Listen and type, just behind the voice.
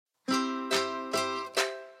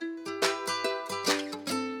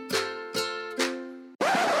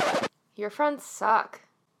Your friends suck.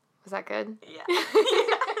 Was that good? Yeah.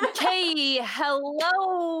 Hey,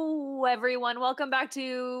 hello, everyone. Welcome back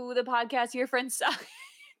to the podcast. Your friends suck.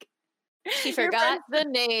 She forgot the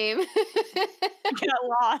name.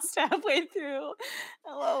 Got lost halfway through.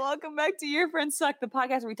 Hello, welcome back to Your Friends Suck, the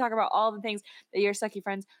podcast where we talk about all the things that your sucky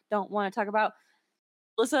friends don't want to talk about.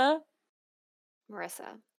 Melissa, Marissa.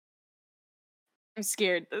 I'm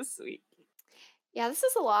scared this week. Yeah, this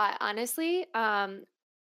is a lot, honestly.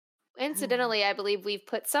 Incidentally, I believe we've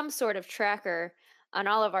put some sort of tracker on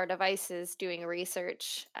all of our devices doing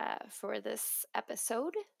research for this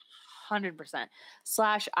episode. 100%.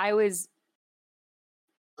 / I was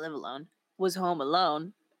home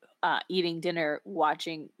alone, eating dinner,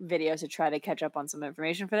 watching videos to try to catch up on some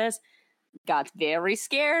information for this. Got very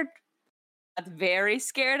scared. An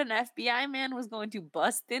FBI man was going to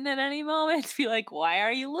bust in at any moment to be like, why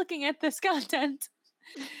are you looking at this content?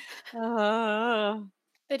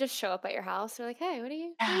 They just show up at your house. They're like, hey, what are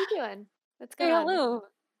you doing? What's going Hey, on? hello.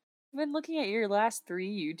 I've been looking at your last 3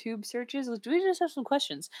 YouTube searches. Do we just have some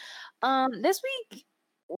questions? This week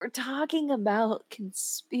we're talking about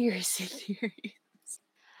conspiracy theories.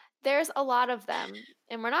 There's a lot of them,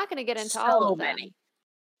 and we're not going to get into all of them.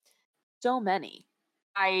 So many.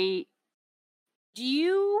 Do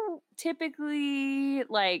you typically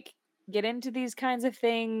get into these kinds of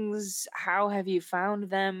things? How have you found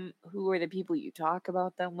them? Who are the people you talk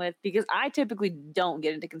about them with? Because I typically don't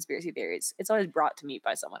get into conspiracy theories. It's always brought to me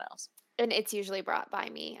by someone else. And it's usually brought by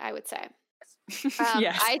me, I would say.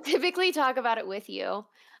 Yes. I typically talk about it with you.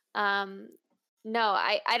 No,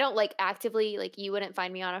 I don't actively, you wouldn't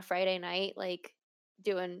find me on a Friday night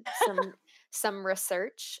doing some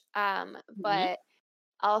research. But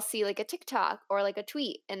I'll see a TikTok or a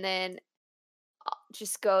tweet, and then I'll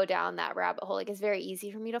just go down that rabbit hole. It's very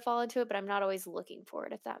easy for me to fall into it, but I'm not always looking for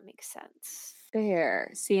it, if that makes sense. Fair.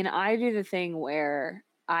 See, and I do the thing where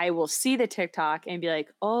I will see the TikTok and be like,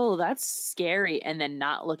 oh, that's scary, and then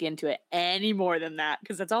not look into it any more than that,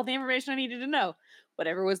 because that's all the information I needed to know.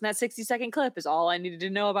 Whatever was in that 60-second clip is all I needed to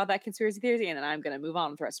know about that conspiracy theory, and then I'm going to move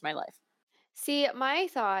on with the rest of my life. See, my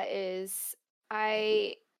thought is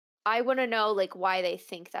I want to know why they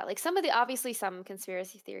think that. Obviously some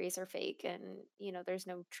conspiracy theories are fake, and there's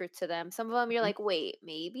no truth to them. Some of them you're like, wait,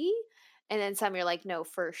 maybe, and then some you're like, no,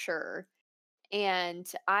 for sure. And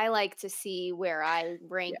I like to see where I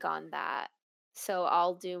rank on that. So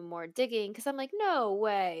I'll do more digging because I'm like, no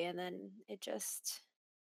way. And then it just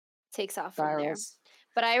takes off from there.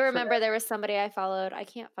 But I remember there was somebody I followed. I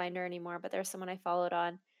can't find her anymore, but there's someone I followed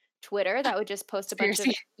on Twitter that would just post a bunch of,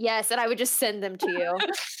 yes, and I would just send them to you.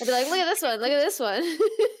 I'd be like, look at this one, look at this one.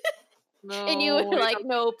 No, and you would be like,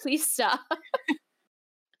 no, please stop.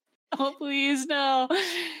 Oh, please, no.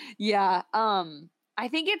 Yeah. I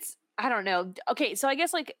think I don't know. Okay, so I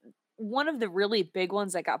guess one of the really big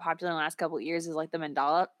ones that got popular in the last couple of years is the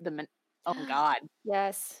Mandela. Oh God.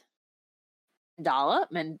 Yes.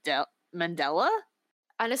 Mandela.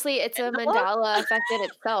 Honestly, it's a Mandela effect in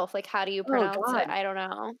itself. How do you pronounce it? I don't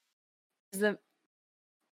know. I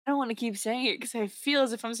don't want to keep saying it because I feel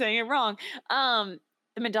as if I'm saying it wrong. The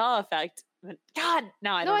Mandela effect. God,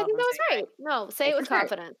 no, I don't know. No, I think that was right. No, say it with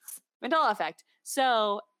confidence. Mandela effect.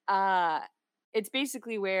 So, it's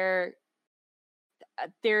basically where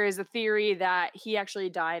there is a theory that he actually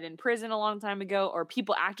died in prison a long time ago, or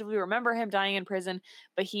people actively remember him dying in prison,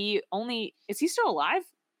 but is he still alive?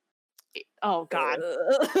 Oh God.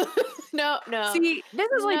 No. See, this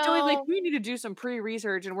is Joey, we need to do some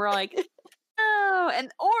pre-research, and we're like, no,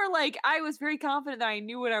 I was very confident that I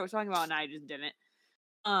knew what I was talking about, and I just didn't.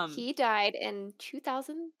 He died in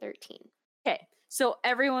 2013. Okay. So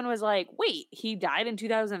everyone was like, wait, he died in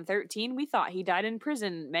 2013? We thought he died in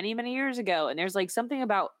prison many, many years ago. And there's something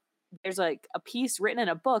about, there's a piece written in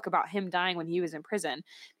a book about him dying when he was in prison.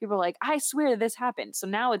 People are like, I swear this happened. So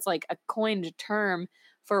now it's a coined term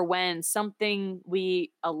for when something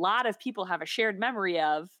a lot of people have a shared memory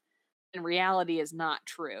of, in reality is not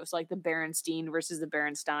true. So the Berenstein versus the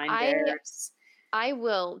Berenstein bears. I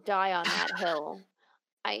will die on that hill.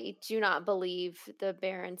 I do not believe the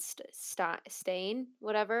Berenstain,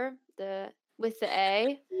 whatever, with the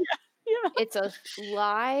A. Yeah. It's a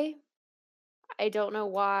lie. I don't know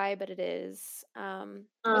why, but it is.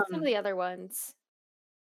 What's some of the other ones?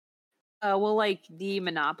 The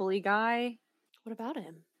Monopoly guy. What about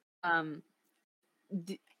him?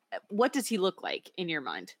 What does he look like in your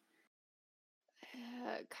mind?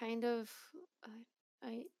 Kind of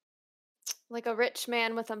like a rich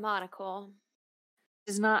man with a monocle.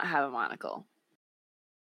 Does not have a monocle.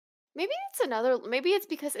 Maybe it's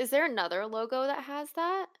because is there another logo that has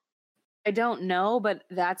that? I don't know, but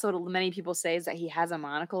that's what many people say is that he has a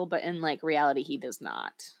monocle, but in like reality, he does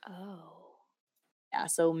not. Oh. Yeah,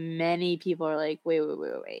 so many people are like, wait, wait,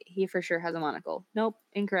 wait, wait, wait. He for sure has a monocle. Nope,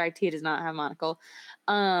 incorrect. He does not have a monocle.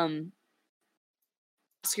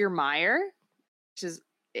 Oscar Mayer, which is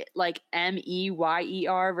like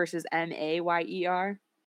Meyer versus Mayer.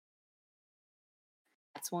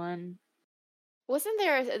 That's one. Wasn't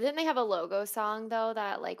there didn't they have a logo song though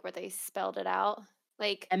that like where they spelled it out?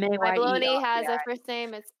 Like my Mayer. baloney has Yeah, a first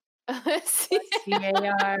name, it's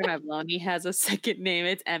Car. My blondie has a second name.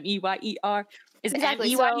 It's Meyer. Is it exactly.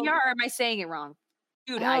 Meyer So or am I saying it wrong?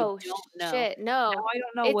 Dude, I oh don't know. shit, Now no. I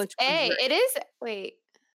don't know It's which one's A. right. It is wait.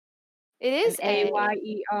 It is A. Mayer,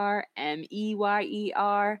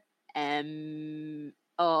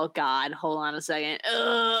 Oh God, hold on a second.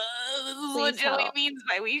 This is what Please Joey help. means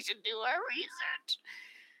by we should do our research.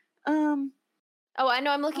 Um, Oh, I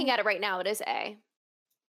know I'm looking at it right now. It is A.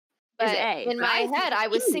 is But A, in but my I think head, it's I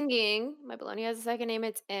was E. singing my baloney has a second name,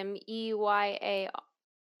 it's Meya. Meyer.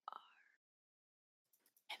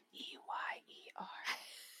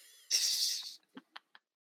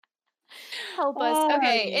 Help us. Oh,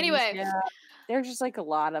 Okay, anyway. yeah. There's just like a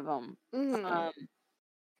lot of them. Mhm.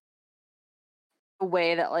 The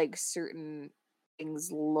way that like certain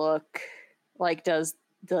things look. Like, does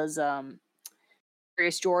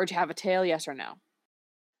Curious George have a tail? Yes or no?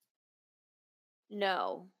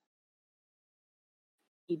 No.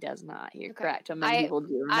 He does not. You're Okay. correct. But many people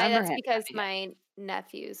do remember That's him because having it. my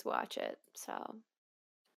nephews watch it, so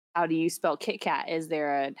How do you spell Kit Kat? Is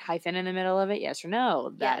there a hyphen in the middle of it? Yes or no?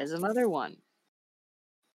 That yes. is another one.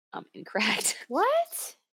 Incorrect.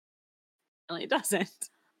 What? Really doesn't.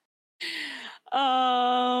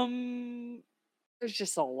 Um, there's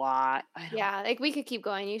just a lot. I don't. Yeah, like, we could keep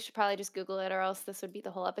going. You should probably just Google it or else this would be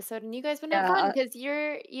the whole episode, and you guys wouldn't have Yeah, fun because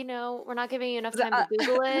we're not giving you enough time to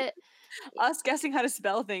Google it. us guessing how to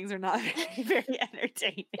spell things are not very, very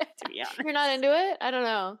entertaining, to be You're honest. not into it? I don't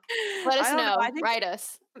know. Let I us don't know. I know. think Write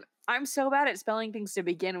us. I'm so bad at spelling things to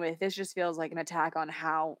begin with. This just feels like an attack on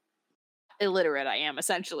how illiterate I am,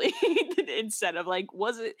 essentially. Instead of like,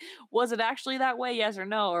 was it actually that way? Yes or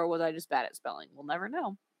no, or was I just bad at spelling? We'll never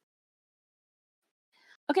know.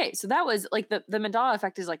 Okay, so that was like the Mandela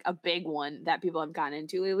effect is like a big one that people have gotten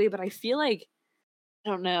into lately, but I feel like I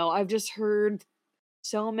don't know. I've just heard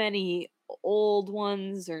so many old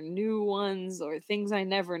ones or new ones or things I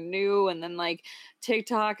never knew, and then like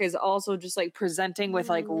TikTok is also just like presenting with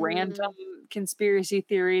like random Mm, conspiracy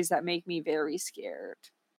theories that make me very scared.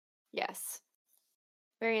 yes.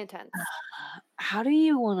 Very intense. How do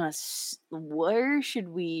you want to where should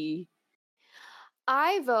we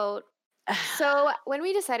I vote. So when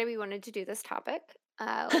we decided we wanted to do this topic,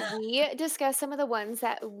 we discussed some of the ones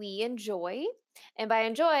that we enjoy, and by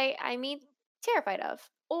enjoy, I mean terrified of,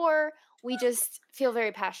 or we just feel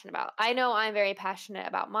very passionate about. I know I'm very passionate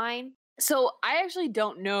about mine. So I actually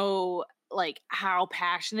don't know like how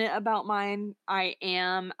passionate about mine I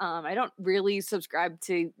am. I don't really subscribe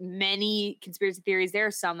to many conspiracy theories. There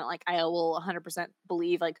are some that like I will 100%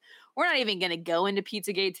 believe. Like we're not even going to go into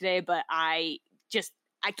Pizzagate today, but just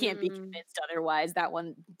I can't be Mm, convinced otherwise. That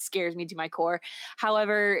one scares me to my core.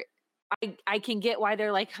 However, I can get why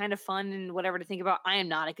they're like kind of fun and whatever to think about. I am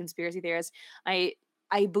not a conspiracy theorist.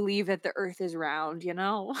 I believe that the earth is round, you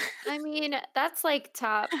know? I mean, that's like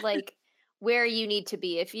top, like where you need to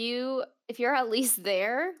be. If you're at least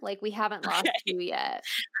there, like we haven't lost Okay. you yet.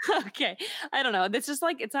 Okay. I don't know. It's just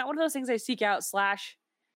like it's not one of those things I seek out slash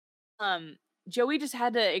um Joey just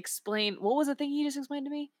had to explain what was the thing he just explained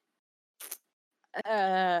to me?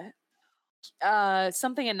 Uh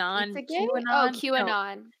something anon, Pizzagate? Oh, QAnon. No,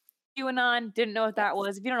 QAnon. QAnon. Didn't know what that Yes.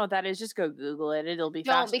 was. If you don't know what that is, just go Google it. It'll be Don't,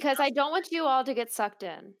 fast. because I don't want you all to get sucked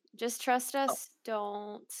in. Just trust Oh, us.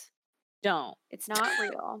 Don't. don't. It's not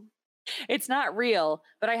real. It's not real,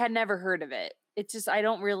 but I had never heard of it. It's just I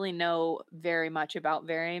don't really know very much about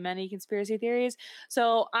very many conspiracy theories.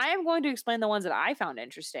 So I am going to explain the ones that I found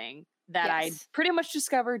interesting that I Yes. pretty much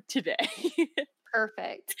discovered today.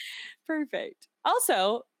 Perfect. Perfect.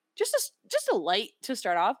 Also, just a light to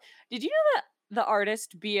start off. Did you know that the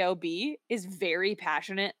artist B.O.B. is very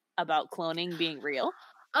passionate about cloning being real?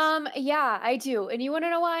 Yeah, I do. And you want to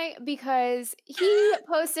know why? Because he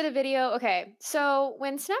posted a video. Okay, so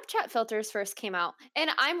when Snapchat filters first came out, and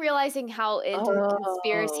I'm realizing how into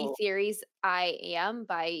conspiracy Oh, theories I am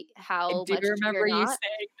by I how do much remember you're you not.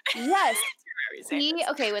 saying. Yes. I do remember you saying this.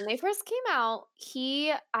 Okay, when they first came out,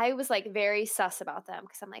 I was like very sus about them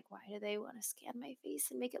because I'm like, why do they want to scan my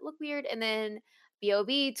face and make it look weird? And then BOB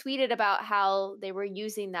tweeted about how they were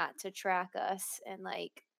using that to track us and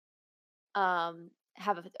like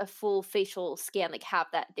have a full facial scan, like have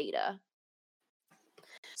that data.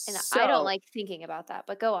 And I don't So like thinking about that,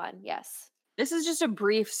 but go on. Yes. this is just a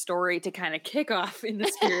brief story to kind of kick off in the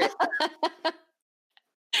spirit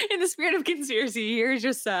in the spirit of conspiracy. Here's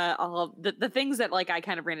just all of the things that like I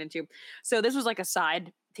kind of ran into. So this was like a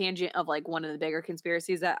side tangent of like one of the bigger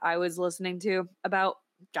conspiracies that I was listening to about.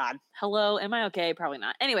 God, hello, am I okay? Probably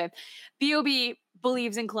not. Anyway, B.O.B.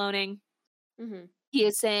 believes in cloning. Mhm. He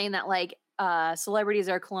is saying that like celebrities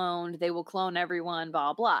are cloned, they will clone everyone,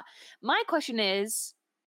 blah blah. My question is,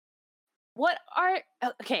 what are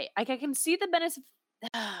okay? Like I can see the benefits.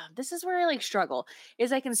 This is where I like struggle.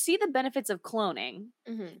 Is I can see the benefits of cloning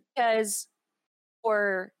Mhm. because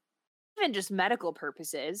for even just medical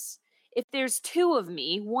purposes, if there's two of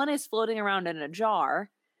me, one is floating around in a jar,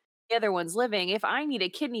 the other one's living. If I need a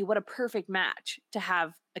kidney, what a perfect match to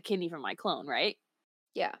have a kidney from my clone, right?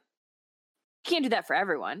 Yeah. Can't do that for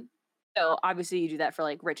everyone. So obviously you do that for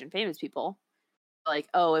like rich and famous people. Like,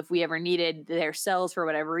 oh, if we ever needed their cells for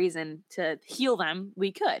whatever reason to heal them,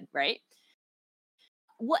 we could, right?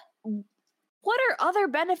 What what are other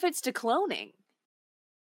benefits to cloning?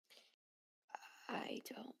 I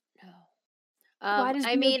don't know. Why does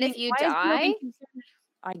I mean, B.O.B. why is B.O.B. concerned?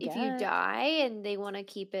 I if you guess. die and they want to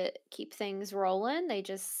keep things rolling, they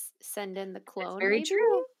just send in the That's clone very maybe.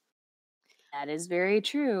 true. That is very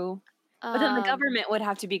true. But then the Um government would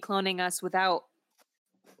have to be cloning us without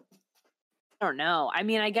I don't know. I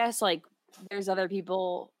mean, I guess like there's other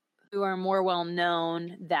people who are more well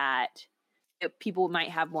known that people might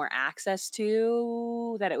have more access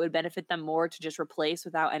to that it would benefit them more to just replace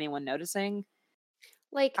without anyone noticing.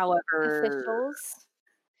 like However, officials.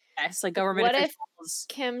 yes, like Like government what if officials.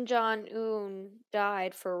 Kim Jong Un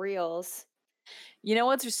died for reals? You know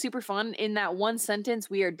what's super fun? In that one sentence,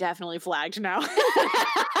 we are definitely flagged now.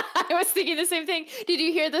 I was thinking the same thing. Did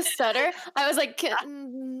you hear the stutter? I was like,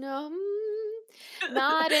 no,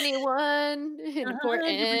 not anyone important."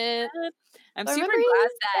 100%. I'm But super remember, he glad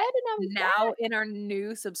was that dead, and I was now back. in our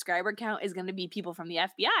new subscriber count is going to be people from the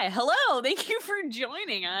FBI. Hello, thank you for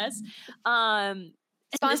joining us. Um,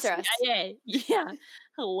 and the Sponsor us. CIA, yeah.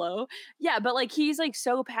 Hello, yeah, but like he's like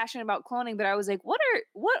so passionate about cloning, but I was like, what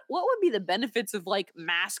would be the benefits of like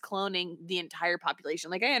mass cloning the entire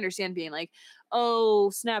population? Like I understand being like,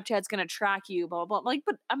 oh, Snapchat's gonna track you, blah blah blah. Like,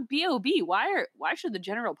 but I'm B.O.B. Why should the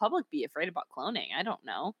general public be afraid about cloning? I don't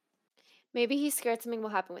know. Maybe he's scared something will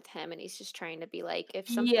happen with him, and he's just trying to be like, if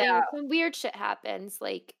Yeah, some weird shit happens,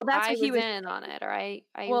 like well, that's I what he was was in on it, or I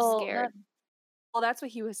was well, scared. that's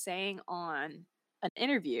what he was saying on an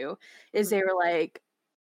interview, is Mhm. they were like,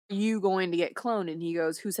 "Are you going to get cloned?" And he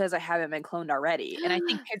goes, "Who says I haven't been cloned already?" And I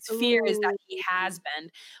think his fear is that Ooh. he has been.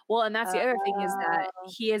 Well, and that's the other thing is that Oh,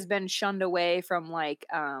 he has been shunned away from, like,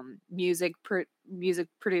 music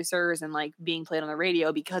producers and, like, being played on the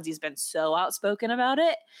radio because he's been so outspoken about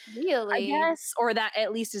it, I really? guess, or that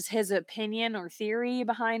at least is his opinion or theory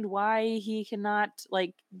behind why he cannot,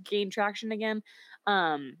 like, gain traction again.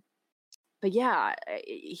 Um but yeah,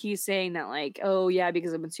 he's saying that like, oh yeah,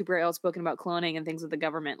 because I've been super outspoken about cloning and things with the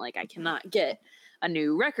government, like I cannot get a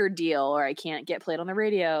new record deal or I can't get played on the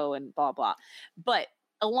radio and blah blah. But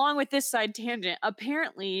along with this side tangent,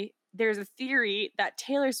 apparently there's a theory that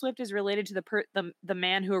Taylor Swift is related to the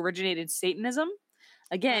man who originated Satanism.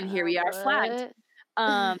 Again, here we are flagged. What?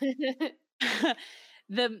 Um,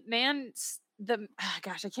 the man's the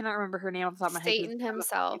gosh, I cannot remember her name off the top of my head. Satan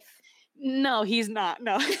himself. No, he's not.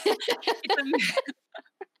 No. It's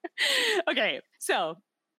okay, so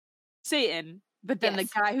Satan, but then the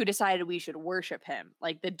Yes. guy who decided we should worship him,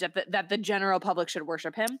 like that the general public should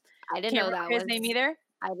worship him. I didn't Can't know remember that his was name either.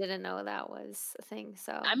 I didn't know that was a thing,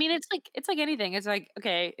 I so mean, it's like anything. It's like,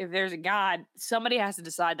 okay, if there's a God, somebody has to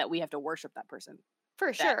decide that we have to worship that person. for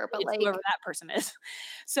That sure, but it's whoever like that person is.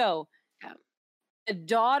 So yeah. the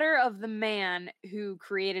daughter of the man who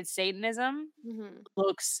created Satanism Mhm.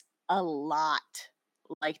 looks a lot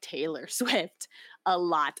like Taylor Swift. A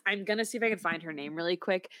lot. I'm gonna see if I can find her name really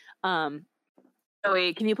quick. Oh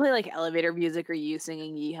wait, can you play like elevator music or you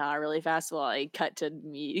singing Yeehaw really fast while I cut to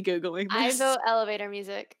me googling I this? vote elevator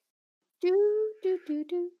music. Do do do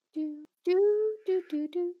do do do do do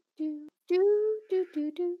do do do do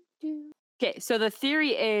do do do. Okay, so the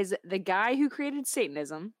theory is the guy who created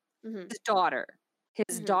Satanism, Mhm. his daughter.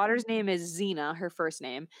 His Mhm. daughter's name is Xena, her first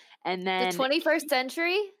name, and The then 21st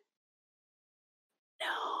century?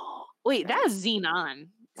 no, wait, that Right. was Xenon.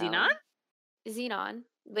 Xenon? Oh. Xenon.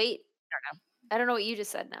 Wait, I don't know what you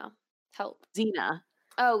just said now. Help. Xena.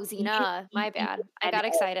 Oh, E Xena. E My E bad. I N got A.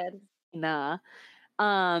 excited. Xena.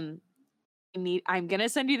 Um, I'm gonna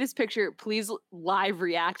send you this picture. Please live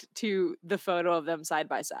react to the photo of them side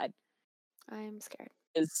by side. I am scared.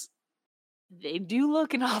 Is They do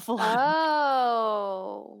look an awful lot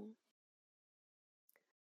Oh.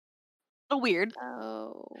 weird.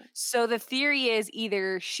 Oh. So the theory is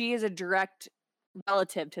either she is a direct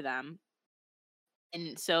relative to them,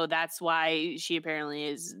 and so that's why she apparently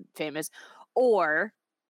is famous, or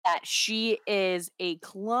that she is a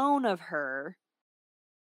clone of her,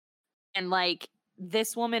 and like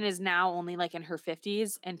this woman is now only like in her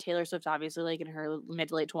 50s and Taylor Swift's obviously like in her mid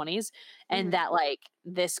to late 20s, and Mhm. that like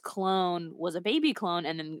this clone was a baby clone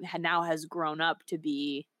and then now has grown up to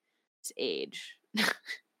be this age.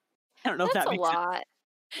 I don't know if That's that a makes sense. lot.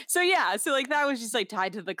 So yeah, so like that was just like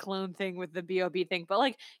tied to the clone thing with the BOB thing, but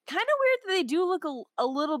like kind of weird that they do look a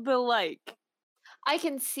little bit alike. I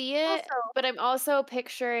can see it, Also, but I'm also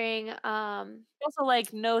picturing also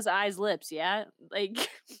like nose, eyes, lips. Yeah, like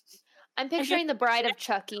I'm I guess. picturing the Bride of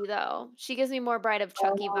Chucky though. She gives me more Bride of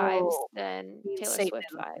Chucky vibes Oh, than means Taylor Swift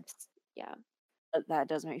Satanism. vibes. Yeah. That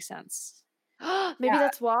does make sense. Maybe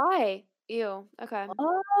that's why. Ew. Okay.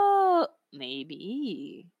 Oh,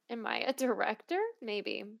 maybe. Am I a director?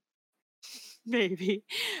 Maybe. Maybe.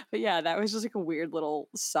 But yeah, that was just like a weird little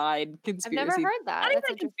side I've never conspiracy. heard that. Not even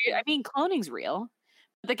That's a conspiracy. I interesting. mean, cloning's real.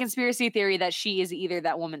 The conspiracy theory that she is either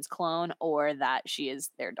that woman's clone or that she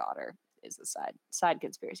is their daughter is a side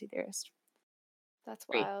conspiracy theorist. That's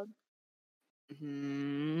Three. wild.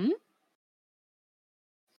 Hmm.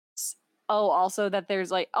 Oh, also that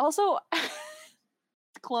there's like also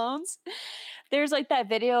clones. There's like that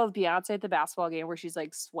video of Beyonce at the basketball game where she's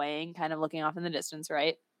like swaying, kind of looking off in the distance,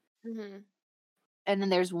 right? Mhm. And then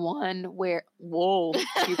there's one where whoa,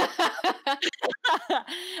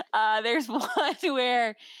 there's one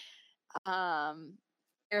where um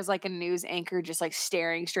there's like a news anchor just like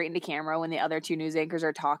staring straight into camera when the other two news anchors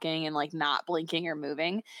are talking and like not blinking or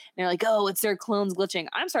moving. And they're like, "Oh, it's their clones glitching."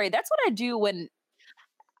 I'm sorry, that's what I do when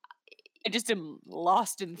I just am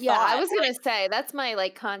lost in Yeah, I thought. was gonna say that's my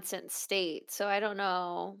like constant state, so I don't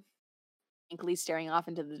know Blankly staring off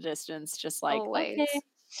into the distance, just like, okay. always.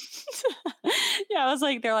 Yeah, I was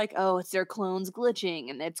like, they're like, oh, it's their clones glitching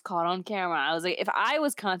and it's caught on camera. I was like, if I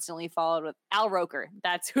was constantly followed with Al Roker,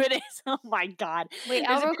 that's who it is. Oh my god. Wait,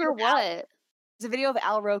 There's Al a video Roker of Al, what? there's a video of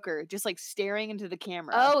Al Roker just like staring into the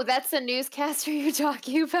camera. Oh, that's the newscaster you're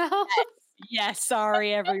talking about? Yes,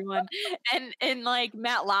 sorry everyone. And like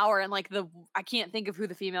Matt Lauer and like I can't think of who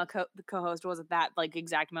the female the co-host was at that like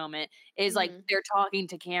exact moment is like Mhm. they're talking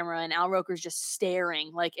to camera and Al Roker's just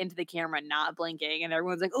staring like into the camera, not blinking, and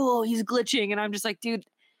everyone's like, "Oh, he's glitching," and I'm just like, dude,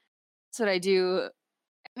 that's what I do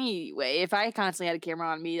anyway. If I constantly had a camera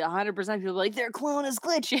on me, 100% people would be like their clone is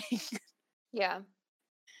glitching. Yeah.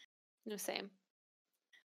 No, same.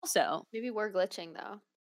 Also, Maybe we're glitching though.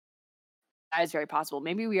 that is very possible.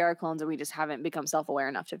 Maybe we are clones and we just haven't become self-aware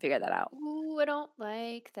enough to figure that out. Ooh, I don't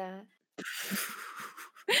like that.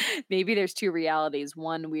 Maybe there's two realities.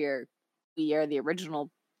 One, we are the original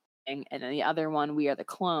thing, and then the other one, we are the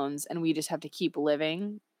clones, and we just have to keep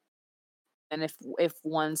living. And if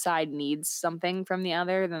one side needs something from the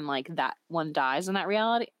other, then like that one dies in that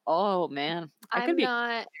reality. Oh man, I could I'm be.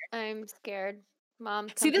 not. I'm scared. Mom,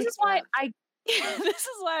 See, come this pick is me why up. I. This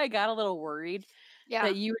is why I got a little worried Yeah.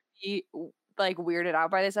 that you would be like weirded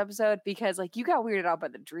out by this episode because like you got weirded out by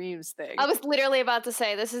the dreams I thing. was literally about to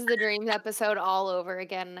say this is the dreams episode all over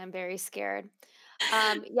again, and I'm very scared.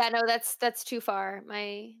 Yeah, no, that's too far.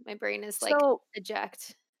 My brain is like So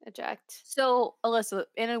eject, eject. so Alyssa,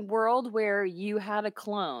 in a world where you had a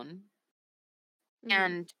clone Mhm.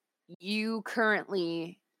 and you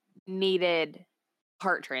currently needed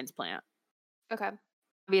heart transplant, Okay.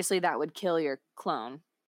 obviously that would kill your clone.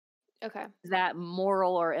 Okay. Is that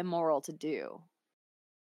moral or immoral to do?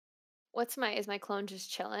 What's my is my clone just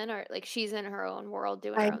chilling or like she's in her own world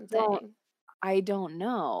doing I her own don't thing? I don't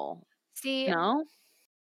know. See, No?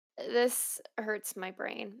 this hurts my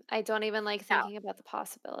brain. I don't even like Yeah. thinking about the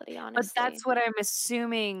possibility, But honestly. that's what I'm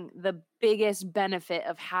assuming the biggest benefit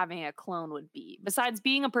of having a clone would be. Besides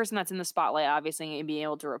being a person that's in the spotlight, obviously, and being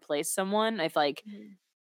able to replace someone, Mhm.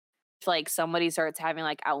 if like somebody starts having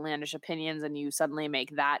like outlandish opinions and you suddenly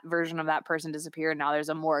make that version of that person disappear, now there's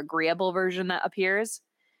a more agreeable version that appears.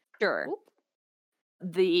 Sure. Oop.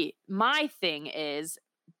 My thing is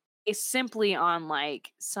simply on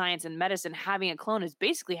like science and medicine, having a clone is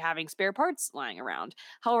basically having spare parts lying around.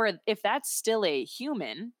 However, if that's still a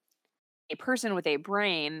human, a person with a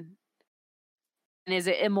brain, and is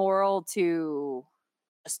it immoral to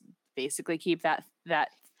just basically keep that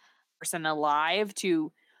person alive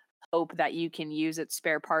to hope that you can use its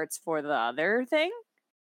spare parts for the other thing?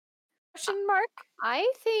 I Question mark.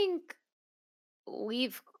 I think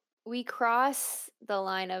we've we cross the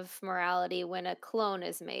line of morality when a clone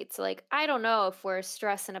is made. So like I don't know if we're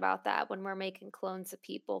stressing about that when we're making clones of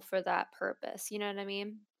people for that purpose. You know what I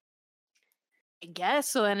mean? I guess.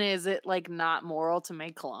 So then is it like not moral to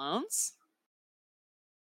make clones?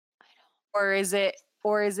 I don't.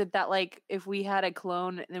 Or is it that like if we had a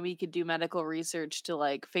clone then we could do medical research to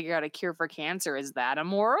like figure out a cure for cancer, is that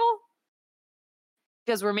immoral?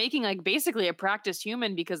 Because we're making like basically a practice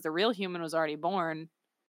human because the real human was already born.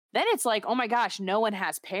 Then it's like, oh my gosh, no one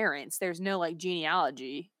has parents. There's no like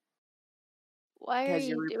genealogy Why are because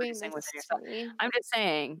you're you doing reproducing this within to yourself. me? I'm just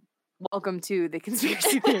saying, welcome to the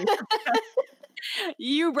conspiracy theory.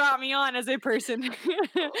 You brought me on as a person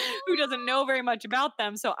who doesn't know very much about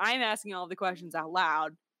them, so I'm asking all the questions out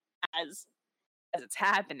loud as it's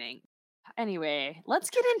happening. Anyway, let's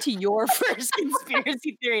get into your first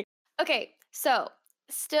conspiracy theory. Okay, so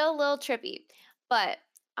still a little trippy, but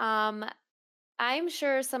um I'm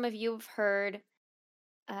sure some of you have heard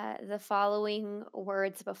the following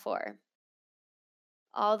words before.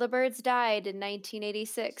 All the birds died in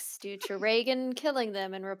 1986 due to Reagan killing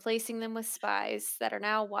them and replacing them with spies that are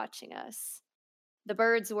now watching us. The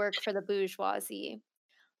birds work for the bourgeoisie.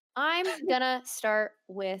 I'm gonna start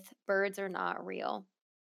with birds are not real.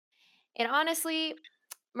 And honestly,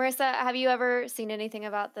 Marissa, have you ever seen anything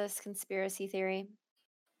about this conspiracy theory?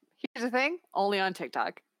 Here's the thing, only on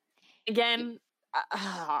TikTok. Y- Again,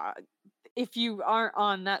 if you aren't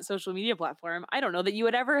on that social media platform, I don't know that you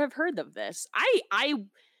would ever have heard of this. I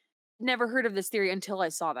never heard of this theory until I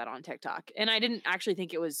saw that on TikTok, and I didn't actually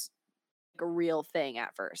think it was like a real thing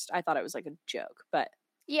at first. I thought it was like a joke, but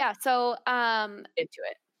Yeah, so into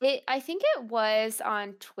it. I think it was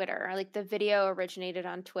on Twitter. Like the video originated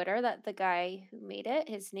on Twitter that the guy who made it,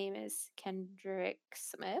 his name is Kendrick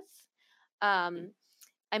Smith. Mm. Um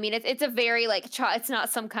I mean it's a very like it's not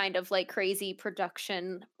some kind of like crazy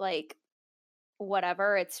production like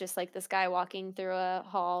whatever. It's just like this guy walking through a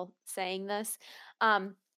hall saying this.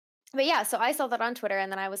 Um but yeah, so I saw that on Twitter and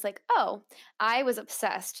then I was like, "Oh, I was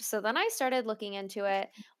obsessed." So then I started looking into it,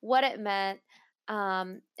 what it meant,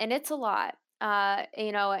 and it's a lot.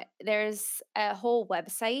 There's a whole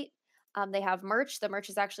website. They have merch. The merch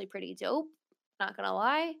is actually pretty dope, not gonna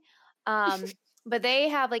lie. But they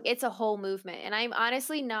have like it's a whole movement, and I'm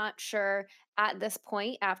honestly not sure at this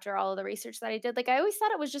point after all of the research that I did. Like I always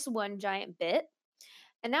thought it was just one giant bit,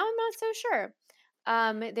 and now I'm not so sure.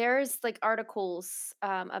 There's like articles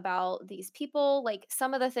about these people, like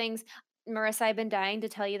some of the things. Marissa, I've been dying to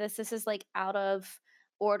tell you this. This is like out of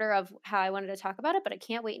order of how I wanted to talk about it, but I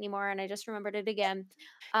can't wait anymore. And I just remembered it again.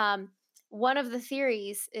 Um, one of the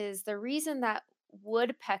theories is the reason that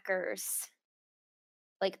woodpeckers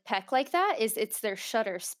like peck like that is it's their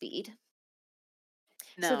shutter speed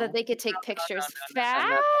so that No, they could take no, no, pictures no, no, no, fast.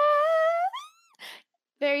 no.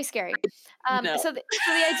 Very scary. No. So the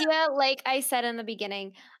idea, like I said in the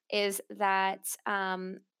beginning, is that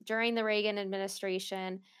during the Reagan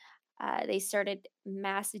administration, they started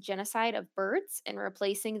mass genocide of birds and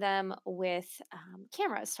replacing them with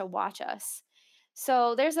cameras to watch us.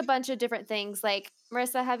 So there's a bunch of different things. Like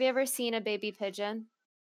Marissa, have you ever seen a baby pigeon?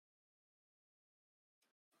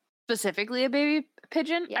 Specifically a baby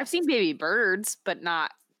pigeon? I've Yes, seen baby birds, but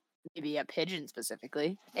not maybe a pigeon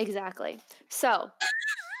specifically. exactly. So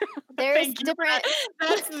there's Thank you for that. different.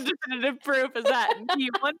 That's the definitive proof is that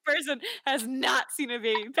one person has not seen a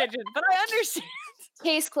baby pigeon, but I understand.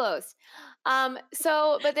 Case closed. But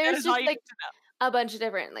That there's is all just you need like to know. a bunch of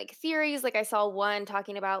different like theories. Like I saw one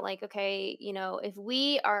talking about like, okay, if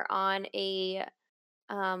we are on a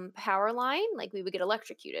power line, like we would get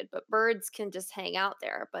electrocuted, but birds can just hang out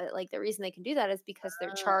there. But like the reason they can do that is because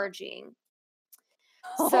they're charging.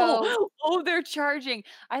 So Oh, they're charging.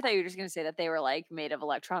 I thought you were just gonna say that they were like made of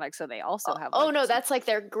electronics, so they also have oh no, electricity. that's like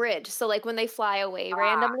their grid. So like when they fly away Ah.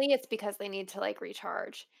 randomly, it's because they need to like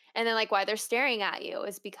recharge. And then like why they're staring at you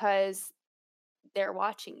is because they're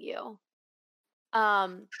watching you.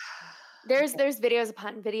 Um There's Okay. there's videos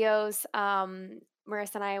upon videos.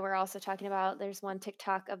 Marissa and I were also talking about there's one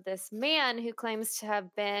TikTok of this man who claims to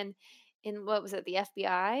have been in what was it, the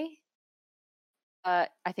FBI?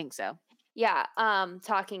 I think so. Yeah,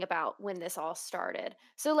 talking about when this all started.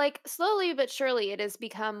 So like slowly but surely it has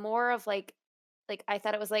become more of like I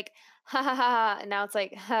thought it was like ha ha ha, ha, and now it's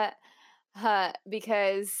like ha ha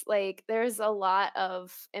because like there's a lot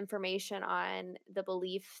of information on the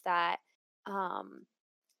belief that um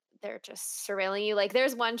they're just surveilling you. Like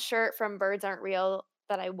there's one shirt from Birds Aren't Real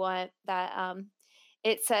that I want that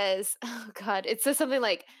it says oh god, it says something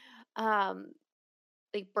um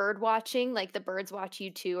like bird watching, like the birds watch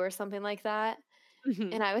you too or something like that.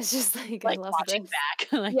 Mhm. And I was just like, I Like love watching this.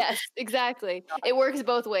 back. Like, Yes, exactly. It works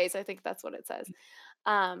both ways. I think that's what it says.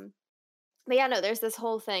 Um, but yeah, no, there's this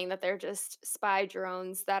whole thing that they're just spy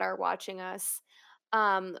drones that are watching us.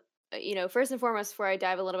 Um, first and foremost, before I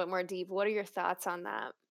dive a little bit more deep, what are your thoughts on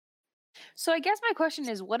that? so I guess my question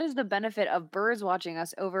is, what is the benefit of birds watching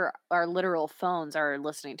us over our literal phones are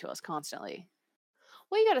listening to us constantly?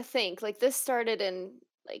 Well, you got to think like this started in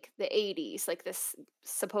like the 80s, like this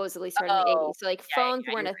supposedly started in the Oh, 80s. So like yeah, phones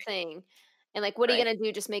yeah, weren't you're a thing. And like what are you right. going to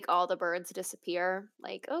do, just make all the birds disappear?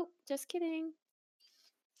 Like, oh, just kidding.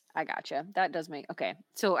 I gotcha. That does make okay.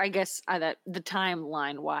 So I guess that the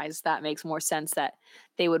timeline wise, that makes more sense that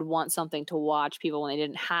they would want something to watch people when they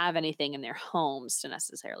didn't have anything in their homes to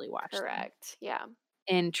necessarily watch them. Correct. Yeah.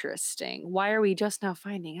 Interesting. Why are we just now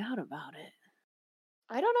finding out about it?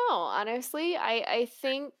 I don't know. Honestly, I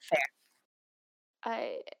think Fair.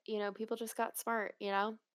 people just got smart.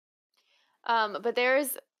 But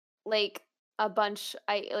there's like a bunch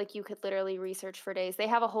I like you could literally research for days. They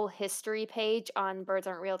have a whole history page on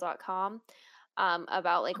birdsaren'treal.com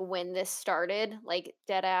about like when this started, like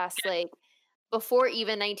dead ass like before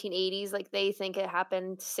even 1980s, like they think it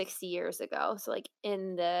happened 60 years ago. So like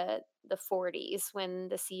in the 40s when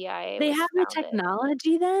the CIA They was have the founded.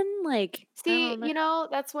 technology then? Like, I See, don't know.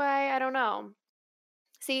 that's why I don't know.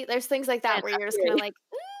 See, there's things like Man, that where I you're just hear kind of you. like,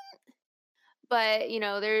 but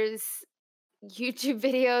there's YouTube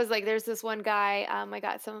videos. Like there's this one guy I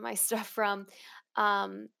got some of my stuff from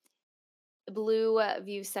um Blue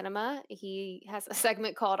View Cinema. He has a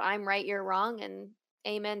segment called I'm Right, You're Wrong, and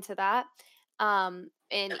amen to that.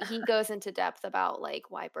 And he goes into depth about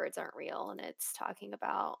like why birds aren't real, and it's talking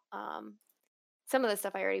about some of the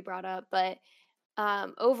stuff I already brought up, but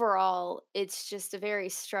overall it's just a very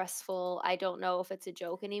stressful. I don't know if it's a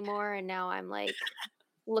joke anymore, and now I'm like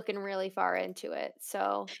looking really far into it.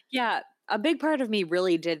 So, Yeah, a big part of me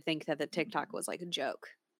really did think that the TikTok was like a joke.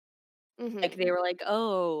 Like they mhm. were like,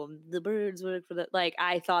 "Oh, the birds work for the," like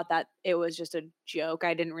I thought that it was just a joke.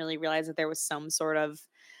 I didn't really realize that there was some sort of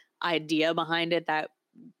idea behind it that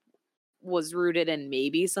was rooted in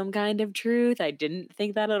maybe some kind of truth. I didn't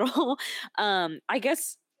think that at all. I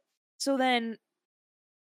guess so then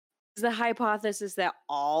is the hypothesis that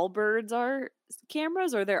all birds are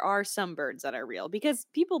cameras or there are some birds that are real because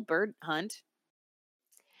people bird hunt.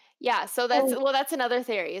 Yeah, so that's Oh, well, that's another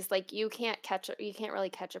theory is like you can't really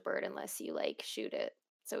catch a bird unless you like shoot it.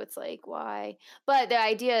 So it's like why? But the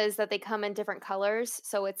idea is that they come in different colors,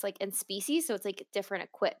 so it's like in species, so it's like different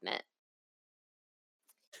equipment.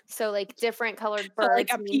 So like different colored like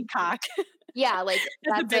birds a mean peacock yeah, like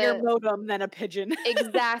has a that's bigger a modem than a pigeon.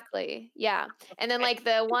 exactly. Yeah. And then like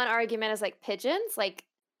the one argument is like pigeons, like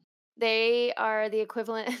they are the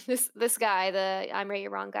equivalent this guy, the I'm right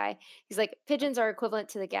you're wrong guy. He's like pigeons are equivalent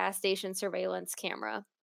to the gas station surveillance camera.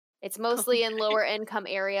 It's mostly in lower income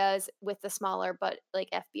areas with the smaller but like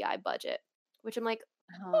FBI budget, which I'm like,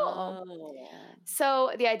 "Oh." Oh.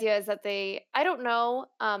 So the idea is that I don't know.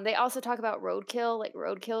 They also talk about roadkill, like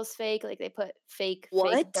roadkill is fake, like they put fake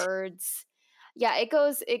What? birds. Yeah, it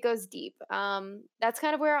goes deep. That's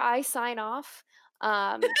kind of where I sign off.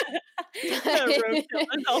 Um The roadkill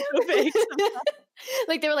is also fake.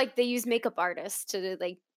 like they were like they use makeup artists to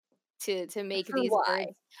like to make For these why?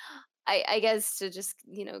 birds. I guess to just,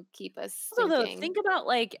 keep us Also, though, thinking. think about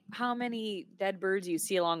like how many dead birds you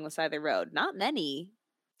see along the side of the road. Not many.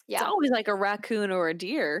 It's Yeah, always like a raccoon or a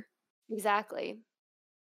deer. exactly.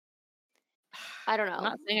 I don't I'm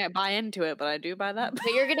know. not saying I buy into it, but I do buy that.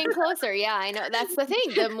 But you're getting closer. Yeah, I know. That's the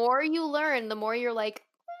thing. The more you learn, the more you're like,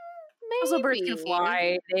 Also, birds can maybe.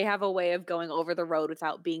 fly. They have a way of going over the road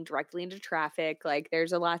without being directly into traffic. Like,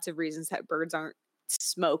 there's a lots of reasons that birds aren't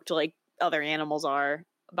smoked like other animals are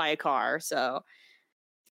by a car. So,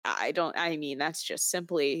 I mean, that's just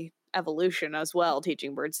simply evolution as well,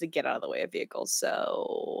 teaching birds to get out of the way of vehicles.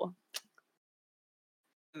 So,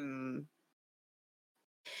 mm,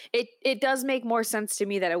 it does make more sense to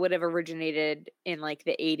me that it would have originated in like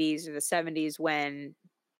the 80s or the 70s when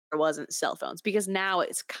there wasn't cell phones because now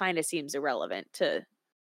it's kind of seems irrelevant to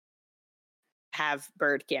have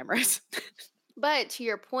bird cameras. But to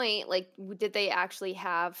your point, like, did they actually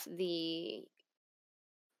have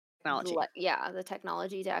Technology. the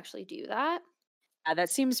technology to actually do that? That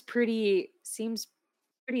seems pretty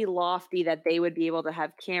lofty that they would be able to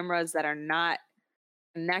have cameras that are not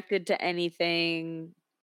connected to anything.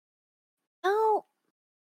 Oh,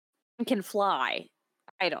 and can fly.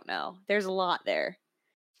 I don't know. There's a lot there.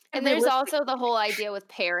 And there's Realistic. also the whole idea with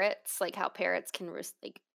parrots, like how parrots can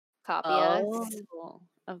like copy us. Oh,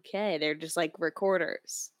 okay. They're just like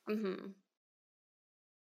recorders. Mhm.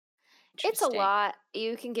 It's a Interesting. lot.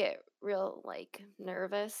 You can get real like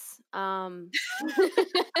nervous.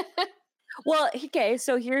 Well, okay,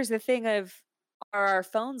 so here's the thing of, are our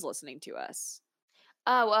phones listening to us?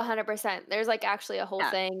 Oh, 100%. There's like actually a whole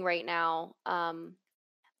Yeah. thing right now.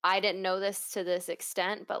 I didn't know this to this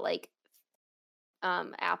extent, but like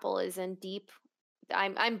Apple is in deep.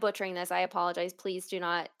 I'm butchering this. I apologize. Please do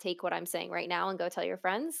not take what I'm saying right now and go tell your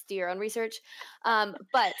friends. Do your own research.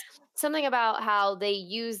 But something about how they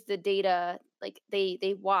use the data, like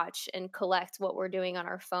they watch and collect what we're doing on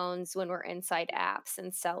our phones when we're inside apps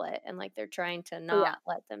and sell it, and like they're trying to Oh, yeah. not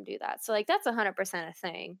let them do that. So like that's 100% a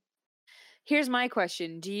thing. Here's my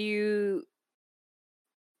question. Do you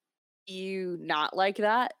not like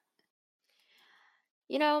that?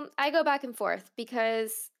 I go back and forth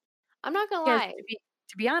because I'm not gonna Because lie.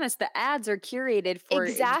 to be honest, the ads are curated for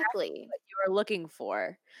exactly Exactly. what you are looking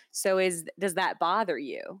for. So does that bother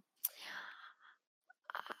you?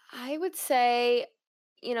 I would say,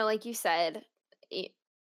 like you said, y-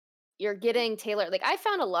 you're getting tailored. Like I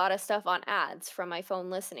found a lot of stuff on ads from my phone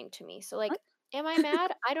listening to me. So like, am I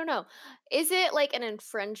mad? I don't know. Is it like an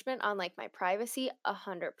infringement on like my privacy?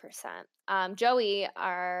 100%. Joey,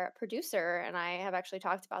 our producer, and I have actually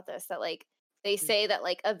talked about this, that like they Mm. say that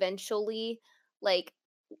like eventually, like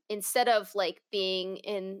instead of like being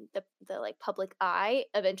in the like public eye,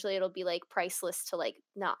 eventually it'll be like priceless to like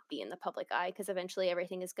not be in the public eye, because eventually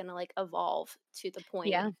everything is going to like evolve to the point,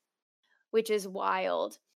 Yeah. which is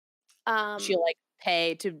wild. um She'll like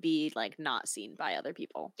pay to be like not seen by other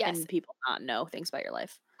people yes. and people not know things about your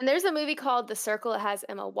life. And there's a movie called The Circle. It has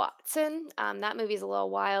Emma Watson. That movie's a little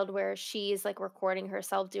wild, where she's like recording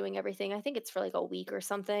herself doing everything. I think it's for like a week or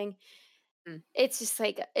something. Mm. It's just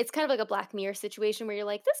like it's kind of like a Black Mirror situation where you're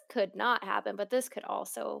like, this could not happen, but this could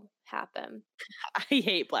also happen. I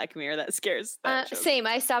hate Black Mirror. That scares that show. Same.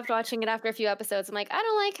 I stopped watching it after a few episodes. I'm like, I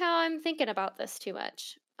don't like how I'm thinking about this too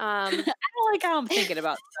much. I don't like how I'm thinking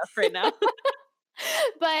about stuff right now.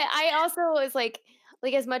 But I also was like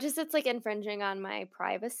as much as it's like infringing on my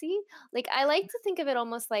privacy, like I like to think of it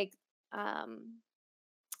almost like um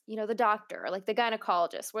the doctor, like the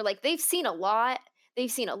gynecologist, where like they've seen a lot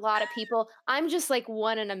of people. I'm just like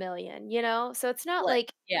one in a million. So it's not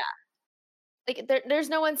Like, like yeah. there's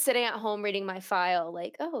no one sitting at home reading my file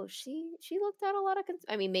like, oh, she looked at a lot of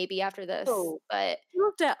I mean, maybe after this, Oh, but you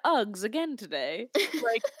looked at Uggs again today.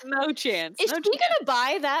 Like, no chance. is No she chance. gonna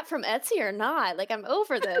buy that from Etsy or not? Like, I'm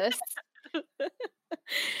over this.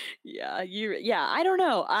 Yeah, I don't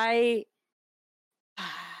know.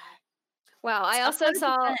 Wow, I It's also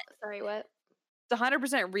saw 100%. sorry, what? It's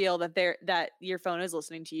 100% real that your phone is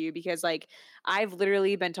listening to you, because like I've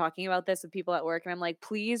literally been talking about this with people at work, and I'm like,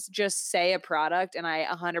 please just say a product and I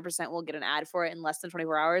 100% will get an ad for it in less than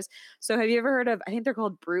 24 hours. So have you ever heard of, I think they're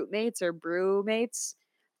called Brute Mates or Brew Mates?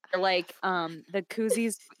 They're like the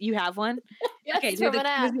koozies. You have one? Okay, Yes, so from the an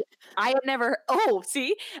ad. koozie, I had never, oh,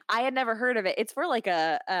 see, I had never heard of it. It's for like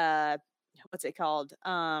a what's it called?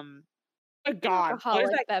 Oh God, what is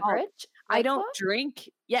Alcoholic that called? beverage? I White don't Claw? drink.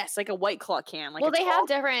 Yes, like a White Claw can, like Well, a tall.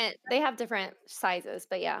 they have different sizes,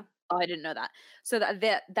 but yeah. Oh, I didn't know that. So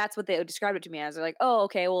that's what they described it to me as. They're like, "Oh,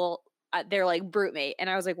 okay, well," they're like Brute Mate, and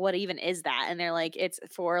I was like, "What even is that?" And they're like, "It's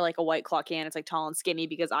for like a White Claw can. It's like tall and skinny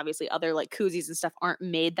because obviously other like koozies and stuff aren't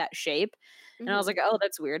made that shape." And I was Mhm. like, "Oh,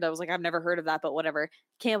 that's weird." I was like, "I've never heard of that, but whatever."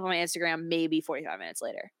 Came up on my Instagram maybe 45 minutes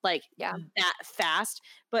later, like Yeah. that fast.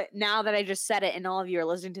 But now that I just said it, and all of you are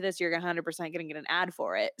listening to this, you're 100% going to get an ad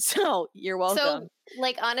for it. So you're welcome. So,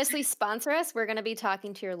 like, honestly, sponsor us. We're gonna be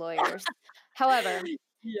talking to your lawyers. However,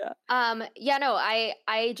 Yeah. yeah, no,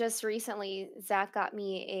 I just recently Zach got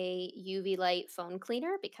me a UV light phone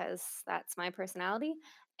cleaner because that's my personality.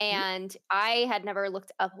 Mhm. And I had never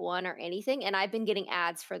looked up one or anything, and I've been getting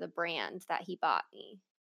ads for the brand that he bought me.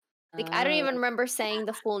 Like, I don't even Oh, remember saying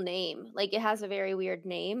the full name. Like, it has a very weird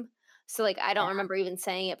name. So, like, I yeah. don't remember even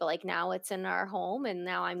saying it, but like now it's in our home, and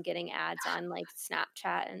now I'm getting ads on like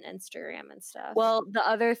Snapchat and Instagram and stuff. Well, the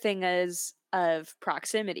other thing is of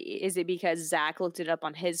proximity. Is it because Zach looked it up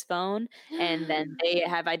on his phone and then they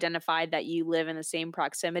have identified that you live in the same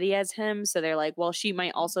proximity as him? So they're like, well, she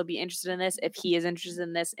might also be interested in this if he is interested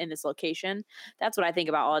in this location. That's what I think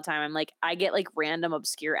about all the time. I'm like, I get like random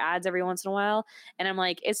obscure ads every once in a while. And I'm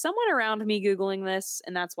like, is someone around me Googling this?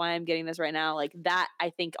 And that's why I'm getting this right now. Like that, I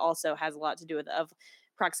think also has a lot to do with of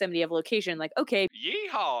proximity of location. Like, okay,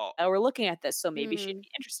 Yeehaw! we're looking at this, so maybe she'd Mhm. be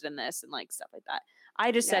interested in this and like stuff like that.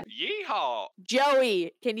 I just Yeah. said, Yeehaw!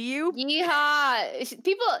 Joey, can you? Yeehaw.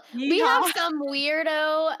 People, we Yeehaw. have some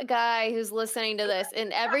weirdo guy who's listening to this,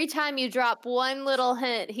 and every time you drop one little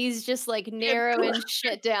hint, he's just like narrowing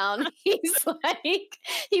shit down. He's like,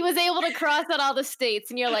 he was able to cross out all the states,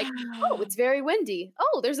 and you're like, oh, it's very windy.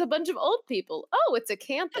 Oh, there's a bunch of old people. Oh, it's a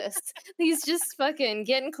campus. He's just fucking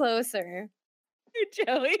getting closer.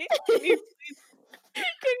 Joey, can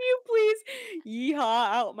you please yeehaw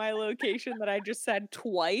out my location that I just said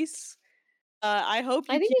twice? I hope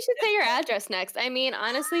you I think keep you should say your address next. I mean,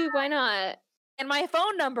 honestly, why not? and my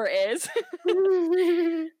phone number is.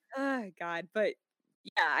 Oh God, but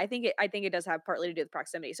yeah, I think it does have partly to do with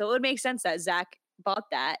proximity. So it would make sense that Zach bought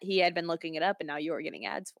that. He had been looking it up, and now you're getting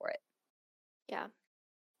ads for it. Yeah.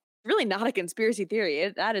 Really not a conspiracy theory.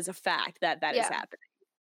 That is a fact that is Yeah. happening.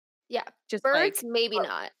 Yeah. Just Birds, like maybe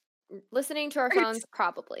not. Listening to our Birds. phones,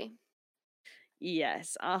 probably.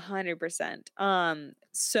 yes, 100%.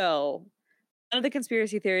 So one of the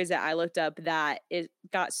conspiracy theories that I looked up that it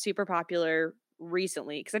got super popular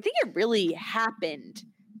recently, because I think it really happened.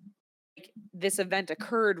 Like, this event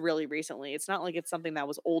occurred really recently. It's not like it's something that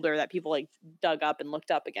was older that people like dug up and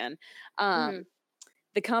looked up again. Mhm.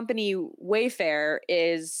 The company Wayfair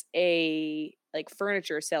is a like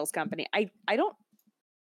furniture sales company. I don't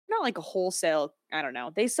not like a wholesale. I don't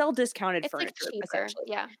know. They sell discounted It's like furniture cheaper. essentially.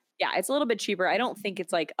 Yeah. Yeah, it's a little bit cheaper. I don't think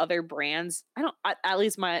it's like other brands. I don't. At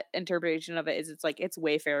least my interpretation of it is it's like it's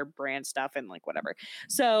Wayfair brand stuff and like whatever.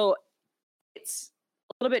 So it's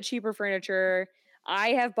a little bit cheaper furniture. I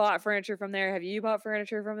have bought furniture from there. Have you bought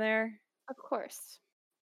furniture from there? Of course.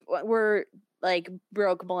 We're like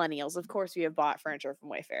broke millennials. Of course, we have bought furniture from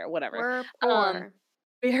Wayfair. Whatever. We're poor.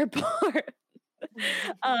 We are poor.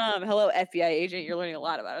 Hello, FBI agent. You're learning a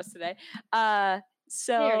lot about us today.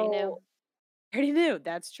 So They already knew. already knew.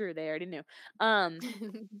 That's true. They already knew.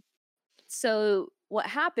 So what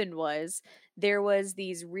happened was there was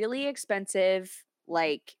these really expensive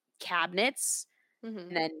like cabinets Mhm.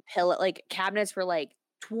 and then pillow like cabinets were like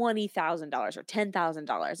 $20,000 or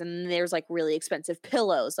 $10,000, and then there's like really expensive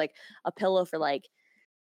pillows, like a pillow for like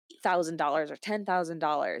 $8,000 or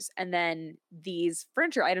 $10,000, and then these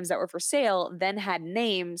furniture items that were for sale then had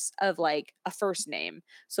names of like a first name,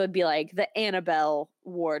 so it'd be like the Annabelle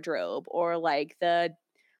wardrobe or like the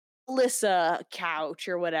Alyssa couch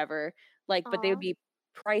or whatever, like, but they would Aw. be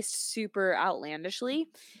priced super outlandishly.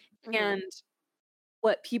 Mhm. And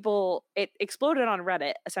what people it exploded on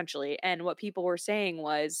Reddit essentially, and what people were saying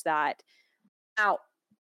was that now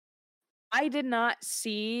I did not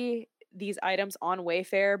see these items on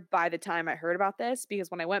Wayfair by the time I heard about this, because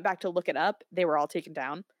when I went back to look it up, they were all taken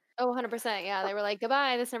down. Oh, 100%. Yeah. They were like,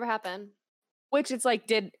 goodbye. This never happened. Which it's like,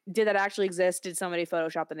 did that actually exist? Did somebody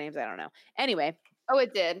Photoshop the names? I don't know. Anyway, Oh,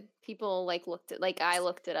 it did. People like looked at, like, I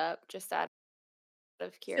looked it up just out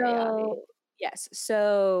of curiosity. so yes,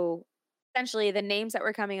 so essentially the names that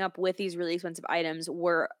were coming up with these really expensive items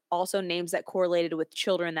were also names that correlated with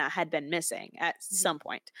children that had been missing at some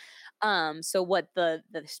point. So what the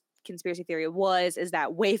conspiracy theory is that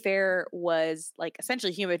Wayfair was like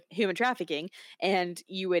essentially human trafficking, and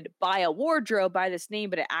you would buy a wardrobe by this name,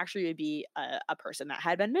 but it actually would be a person that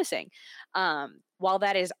had been missing. While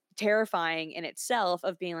that is terrifying in itself,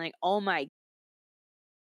 of being like, oh my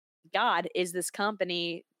God, is this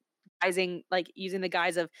company using the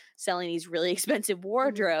guise of selling these really expensive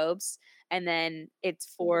wardrobes, and then it's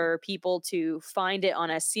for people to find it on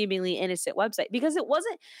a seemingly innocent website, because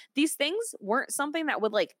these things weren't something that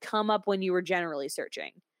would like come up when you were generally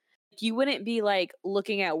searching. You wouldn't be like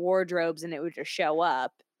looking at wardrobes and it would just show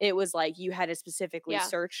up. It was like you had to specifically Yeah.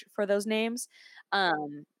 search for those names.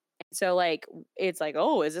 So like it's like,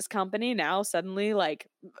 oh, is this company now suddenly like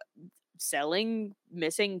selling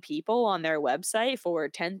missing people on their website for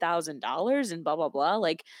 $10,000 and blah blah blah?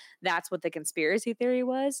 Like that's what the conspiracy theory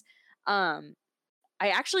was. I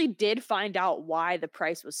actually did find out why the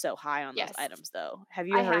price was so high on those Yes. items though. Have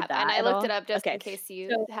you I heard have. that And I at looked all? it up just Okay. in case you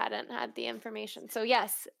So hadn't had the information. So,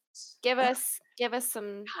 yes, give us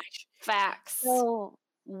some gosh. facts. So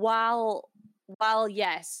while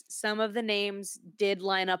yes, some of the names did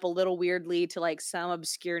line up a little weirdly to like some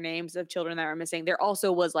obscure names of children that were missing, there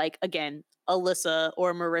also was like again Alyssa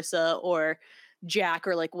or Marissa or Jack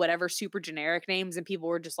or like whatever super generic names, and people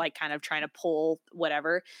were just like kind of trying to pull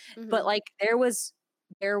whatever. But Mhm. like there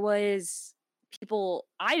was people,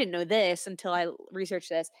 I didn't know this until I researched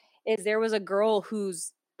this, is there was a girl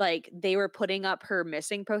who's like they were putting up her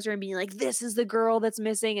missing poster and being like, this is the girl that's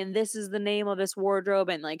missing and this is the name of this wardrobe,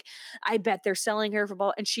 and like I bet they're selling her for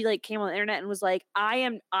ball. And she like came on the internet and was like, I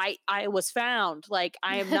was found, like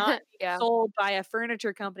I am not Yeah. sold by a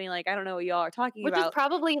furniture company, like I don't know what y'all are talking Which is about.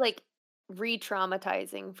 probably like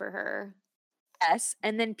re-traumatizing for her. Yes,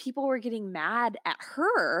 and then people were getting mad at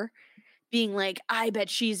her, being like, "I bet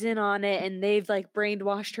she's in on it, and they've, like,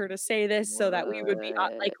 brainwashed her to say this so that we would be"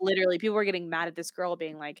 like, What? literally, people were getting mad at this girl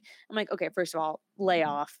being like I'm like, "Okay, first of all, lay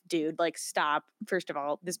off, dude, like, stop. First of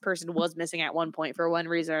all, this person was missing at one point for one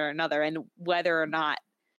reason or another, and whether or not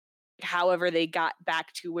however they got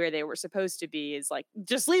back to where they were supposed to be is, like,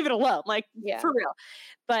 just leave it alone, like, Yeah. for real."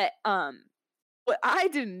 But, what I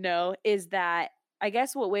didn't know is that I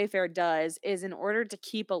guess what Wayfair does is in order to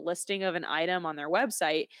keep a listing of an item on their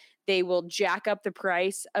website, they will jack up the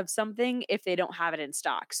price of something if they don't have it in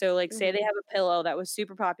stock. So, like, say they Mhm. have a pillow that was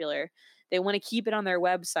super popular, they wanna keep it on their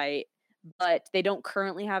website, but they don't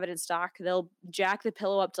currently have it in stock, they'll jack the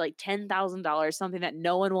pillow up to, like, $10,000, something that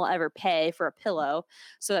no one will ever pay for a pillow,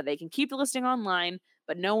 so that they can keep the listing online,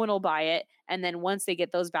 but no one will buy it, and then once they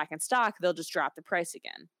get those back in stock, they'll just drop the price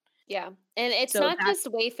again. Yeah, and it's So not that's just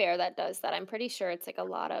Wayfair that does that. I'm pretty sure it's, like, a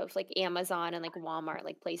lot of, like, Amazon and, like, Walmart,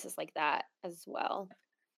 like, places like that as well.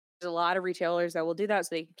 There's a lot of retailers that will do that so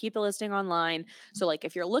they can keep the listing online. So like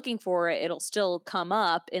if you're looking for it, it'll still come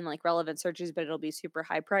up in like relevant searches, but it'll be super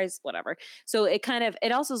high price, whatever. So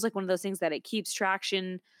it also is like one of those things that it keeps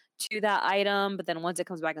traction to that item, but then once it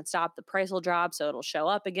comes back and stop, the price will drop. So it'll show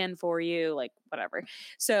up again for you, like whatever.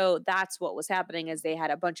 So that's what was happening is they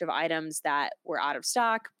had a bunch of items that were out of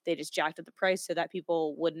stock. They just jacked up the price so that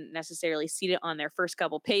people wouldn't necessarily see it on their first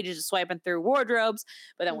couple pages of swiping through wardrobes,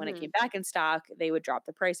 but then when it came Mhm. back in stock, they would drop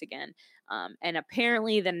the price again. And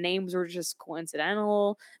apparently the names were just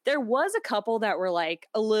coincidental. There was a couple that were like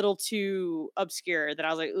a little too obscure that I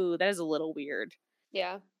was like, ooh, that is a little weird.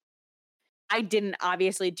 Yeah. I didn't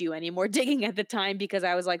obviously do any more digging at the time because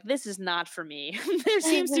I was like, this is not for me. there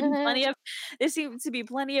seems to be plenty of there seems to be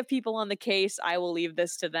plenty of people on the case. I will leave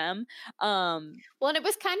this to them. Well, and it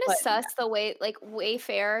was kinda But sus the way like,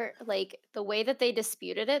 Wayfair, like, the way that they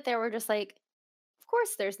disputed it, they were just like, "Of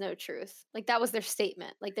course there's no truth." Like, that was their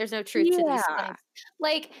statement, like, "There's no truth to these yeah. claims."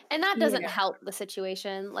 Like, and that doesn't Yeah. help the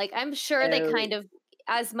situation, like, I'm sure they No. kind of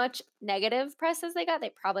as much negative press as they got, they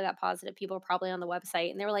probably got positive people probably on the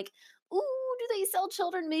website, and they were like, "Ooh, do they sell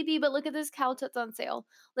children? Maybe, but look at this cow tits on sale."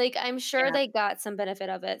 Like, I'm sure Yeah. they got some benefit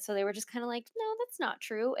of it, so they were just kinda like, "No, that's not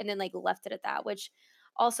true," and then, like, left it at that, which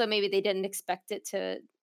also maybe they didn't expect it to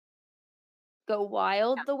go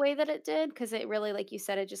wild the way that it did because it really, like you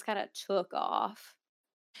said, it just kinda took off.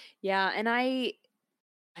 Yeah. And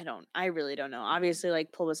I really don't know. Obviously,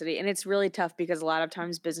 like publicity, and it's really tough because a lot of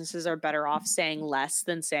times businesses are better off saying less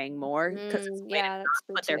than saying more because it's Mm, yeah, that's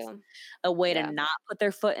true too. a way to Yeah, not put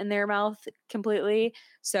their foot in their mouth completely.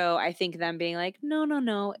 So I think them being like, no, no,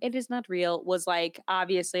 no, it is not real was like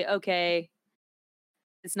obviously okay.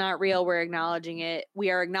 It's not real. We're acknowledging it.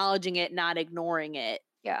 We are acknowledging it, not ignoring it.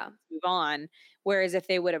 yeah. Move on. Whereas if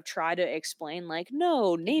they would have tried to explain, like,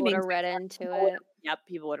 no, People naming woulda things, read into people would it. have, yep,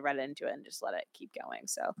 people would have read into it and just let it keep going.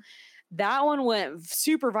 So that one went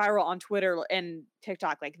super viral on Twitter and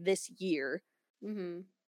TikTok like this year.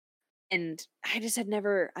 Mhm. And I just had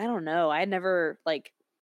never, I don't know, I had never like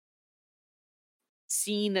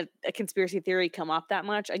seen a conspiracy theory come up that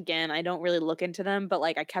much. Again, I don't really look into them, but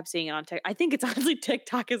like I kept seeing it on TikTok. I think it's honestly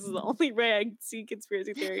TikTok is the only way I see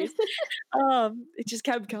conspiracy theories. It just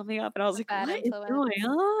kept coming up and I was A like, bad what is going influence.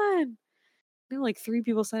 on? I think like 3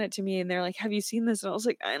 people sent it to me and they're like, "Have you seen this?" And I was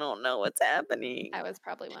like, "I don't know what's happening." I was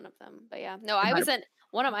probably one of them, but yeah. No, I was 100%. in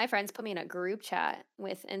one of my friends put me in a group chat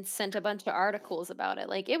with and sent a bunch of articles about it.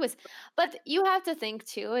 Like, it was but you have to think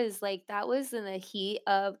too is, like, that was in the heat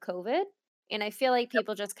of COVID, and I feel like Yep,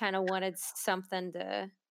 people just kinda wanted something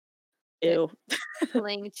to ew,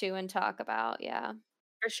 cling to and talk about, yeah.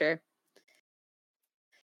 for sure.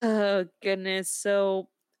 Oh, goodness. So,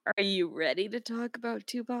 are you ready to talk about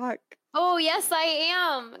Tupac? Oh, yes, I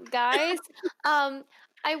am, guys. Um,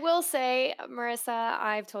 I will say, Marissa,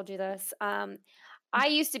 I've told you this. I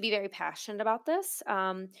used to be very passionate about this.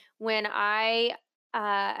 When I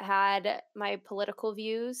had my political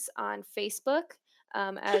views on Facebook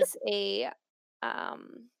as a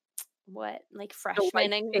um, what like The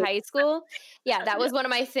white freshman in space. high school. Yeah, that Yeah. was one of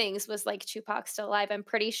my things was like Tupac still alive. I'm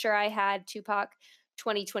pretty sure I had Tupac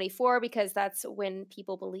 2024 because that's when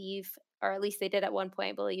people believe, or at least they did at one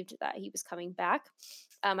point, believed that he was coming back.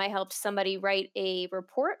 I helped somebody write a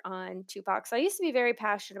report on Tupac. So I used to be very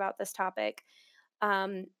passionate about this topic.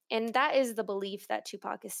 And that is the belief that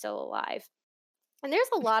Tupac is still alive. And there's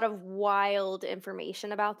a lot of wild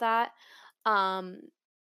information about that. Um,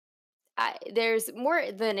 there's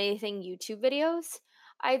more than anything YouTube videos,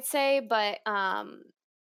 I'd say, but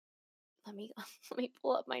let me let me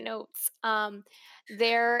pull up my notes.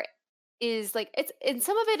 There is like it's and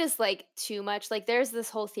some of it is like too much. Like there's this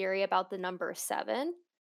whole theory about the number 7.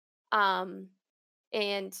 Um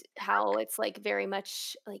and how it's like very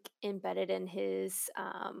much like embedded in his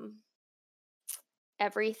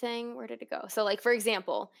everything. Where did it go? So, like, for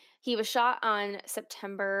example, he was shot on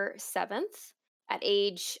September 7th at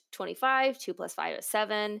age 25. 2 plus 5 is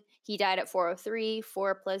 7. He died at 4:03.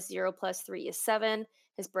 4 plus 0 plus 3 is 7.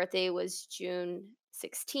 His birthday was June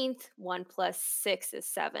 16th. 1 plus 6 is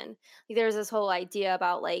 7. Like, there's this whole idea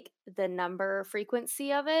about like the number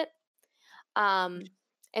frequency of it. Um,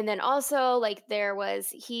 and then also, like, there was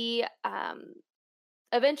he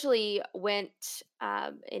eventually went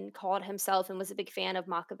and called himself and was a big fan of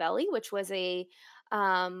Machiavelli, which was a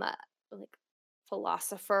like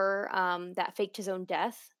philosopher that faked his own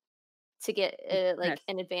death to get like Yes.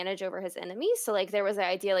 an advantage over his enemies. So like there was the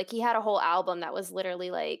idea like he had a whole album that was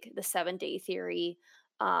literally like the 7 Day Theory,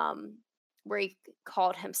 um, where he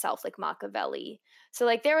called himself like Machiavelli. So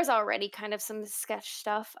like there was already kind of some sketch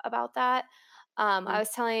stuff about that. I Mhm. was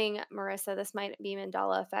telling Marissa this might be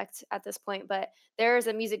Mandela effect at this point, but there is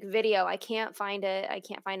a music video. I can't find it. I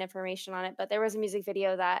can't find information on it, but there was a music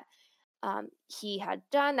video that he had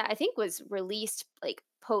done that I think was released like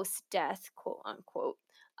post death, quote unquote,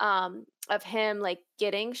 of him like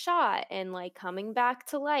getting shot and like coming back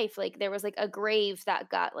to life. Like there was like a grave that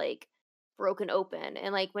got like broken open,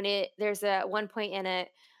 and like when there's a one point in it,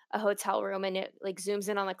 a hotel room, and it like zooms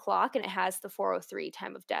in on the clock and it has the 4:03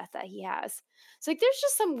 time of death that he has. So like there's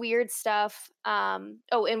just some weird stuff.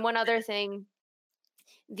 Oh, and one other thing,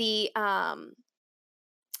 the um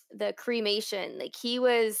the cremation, like he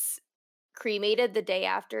was cremated the day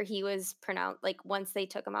after he was pronounced like once they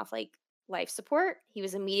took him off like life support, he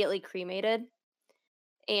was immediately cremated.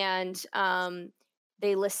 And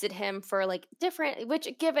they listed him for like different, which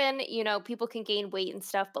given, people can gain weight and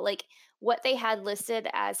stuff, but like what they had listed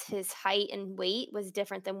as his height and weight was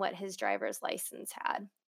different than what his driver's license had.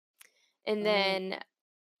 And Mm. then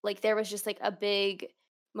like there was just like a big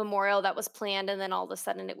memorial that was planned, and then all of a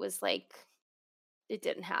sudden it was like it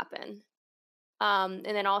didn't happen. And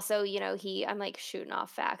then also, I'm like shooting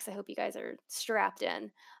off facts. I hope you guys are strapped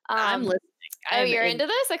in. I'm Um, listening. oh, I'm you're in. into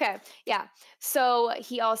this? Okay. Yeah. So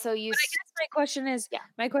he also But I used, guess yeah.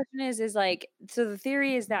 my question is like, so the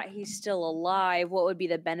theory is that he's still alive. What would be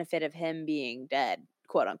the benefit of him being dead,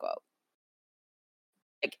 quote unquote?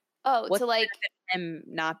 Like, Oh, what's to the like, benefit of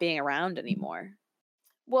him not being around anymore?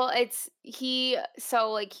 well,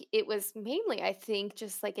 so like it was mainly, I think,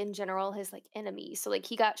 just like in general, his like enemies. So like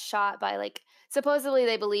he got shot by like, supposedly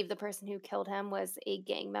they believe the person who killed him was a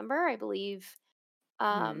gang member, I believe.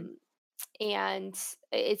 Hmm. Um, and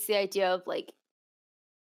it's the idea of like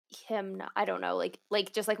I don't know,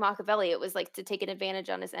 like just like Machiavelli, it was like to take an advantage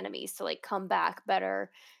on his enemies to like come back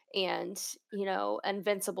better and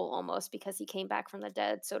invincible almost because he came back from the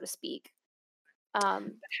dead, so to speak.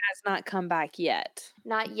 Um, Has not come back yet.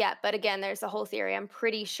 Not yet, but again, there's a whole theory. I'm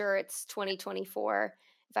pretty sure it's 2024,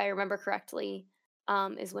 if I remember correctly,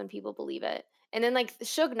 is when people believe it. And then like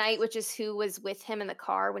Suge Knight, which is who was with him in the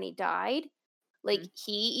car when he died, like Mhm.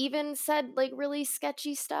 he even said like really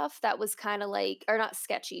sketchy stuff that was kind of like, or not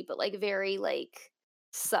sketchy, but like very like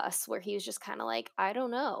sus, where he was just kind of like, I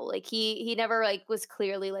don't know. Like he never like was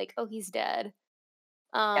clearly like, oh, he's dead.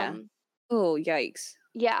 Yeah. Um Oh, yikes.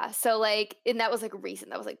 yeah, so, like, and that was, like, recent,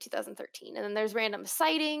 that was, like, 2013, and then there's random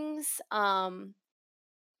sightings,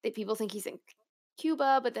 that people think he's in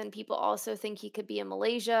Cuba, but then people also think he could be in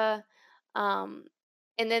Malaysia, um,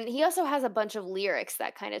 and then he also has a bunch of lyrics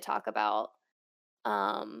that kinda talk about,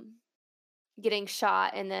 um, getting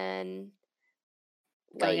shot and then,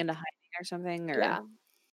 Going like, into hiding or something, or yeah,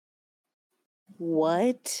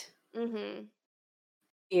 what? mhm,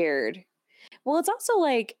 Weird. Well, it's also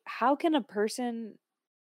like, how can a person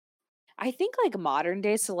I think, like, modern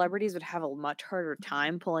day celebrities would have a much harder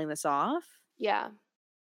time pulling this off yeah,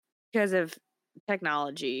 because of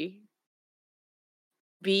technology.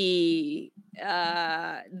 B,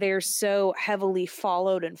 they're so heavily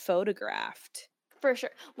followed and photographed. for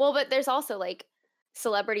sure. Well, but there's also, like,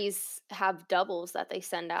 celebrities have doubles that they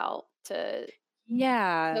send out to.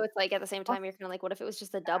 Yeah. So it's like at the same time, you're kinda like, what if it was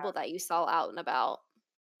just a double that you saw out and about?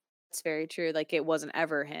 It's very true, like, it wasn't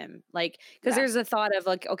ever him, like, because Yeah. there's a thought of,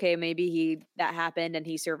 like, okay, maybe he that happened and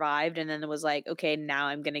he survived, and then it was like, "Okay, now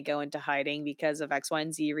I'm gonna go into hiding because of X, Y,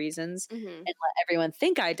 and Z reasons, Mhm. and let everyone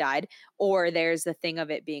think I died," or there's the thing of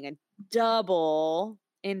it being a double.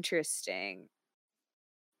 Interesting.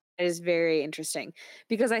 It is very interesting,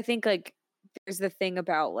 because I think, like, there's the thing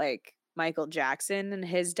about, like, Michael Jackson and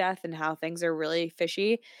his death and how things are really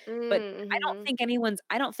fishy, but Mhm.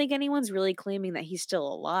 I don't think anyone's really claiming that he's still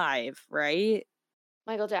alive, right?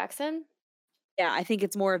 Michael Jackson? Yeah, I think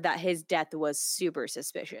it's more of that his death was super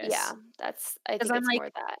Yeah, suspicious. I Because think I'm it's like, more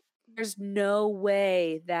that. there's no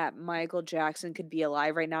way that Michael Jackson could be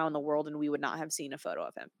alive right now in the world and we would not have seen a photo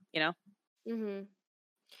of him, you know? Hmm.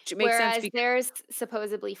 Which makes sense Whereas because there's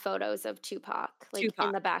supposedly photos of Tupac, like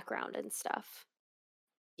in Tupac. the background and stuff.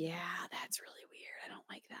 Yeah, that's really weird. I don't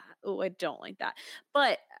like that. Oh, I don't like that.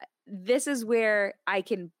 But this is where I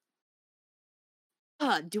can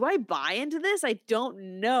do I buy into this? I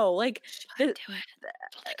don't know. Like Should the do it.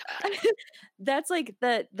 Don't think about it. that's like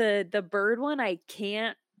the bird one I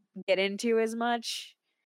can't get into as much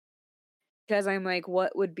because I'm like,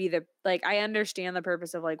 what would be the like I understand the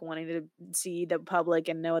purpose of like wanting to see the public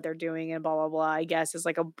and know what they're doing and blah blah blah, I guess is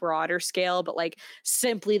like a broader scale, but like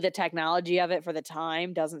simply the technology of it for the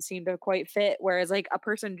time doesn't seem to quite fit. Whereas like a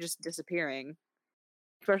person just disappearing,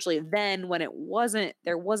 especially then when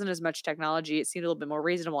there wasn't as much technology, it seemed a little bit more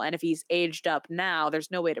reasonable. And if he's aged up now,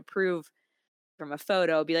 there's no way to prove from a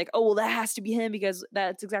photo, be like, oh well, that has to be him because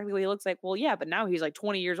that's exactly what he looks like. Well, yeah, but now he's like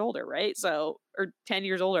 20 years older, right? So or 10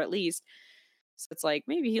 years older at least. So it's like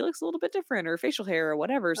maybe he looks a little bit different or facial hair or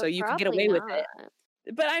whatever, so But you could get probably away with not. it.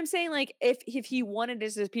 But I'm saying like if he wanted to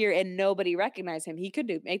disappear and nobody recognized him, he could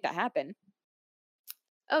make that happen.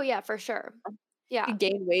 Oh yeah, for sure. He Yeah. could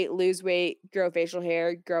gain weight, lose weight, grow facial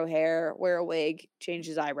hair, grow hair, wear a wig, change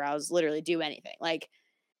his eyebrows, literally do anything. Like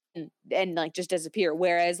and like just disappear.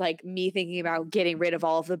 Whereas like me thinking about getting rid of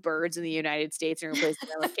all of the birds in the United States and replacing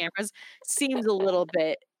them with cameras seems a little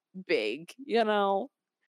bit big, you know?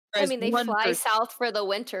 I Whereas mean, they one fly person south for the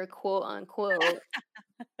winter, quote unquote.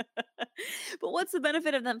 but what's the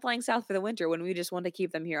benefit of them flying south for the winter when we just want to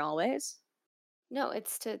keep them here always? No,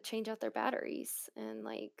 it's to change out their batteries and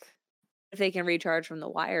like If they can recharge from the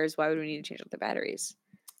wires, why would we need to change out the batteries?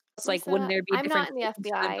 It's like, wouldn't there be I'm different not in the stations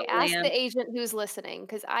for them FBI. to Ask land, the agent who's listening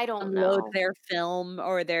because I don't unload know. their film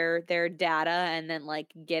or their data, and then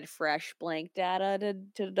like get fresh blank data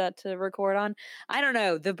to record on? I don't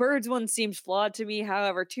know. The birds one seems flawed to me.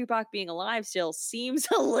 However, Tupac being alive still seems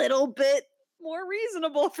a little bit more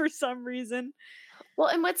reasonable for some reason. Well,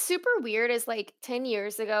 and what's super weird is like 10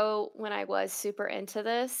 years ago when I was super into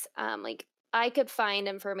this, like I could find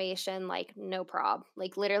information like no prob.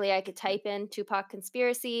 Like literally I could type in Tupac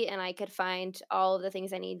conspiracy and I could find all of the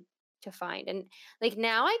things I need to find. And like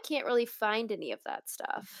now I can't really find any of that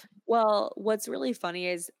stuff. Well, what's really funny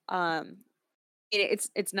is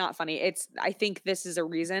it's not funny. It's I think this is a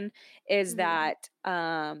reason is Mhm. that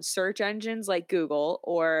search engines like Google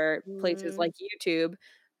or places Mhm. like YouTube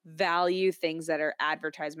value things that are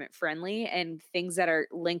advertisement friendly and things that are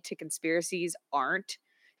linked to conspiracies aren't.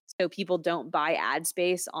 So people don't buy ad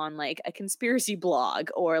space on like a conspiracy blog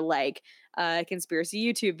or like a conspiracy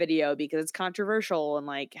YouTube video because it's controversial and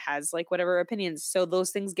like has like whatever opinions. So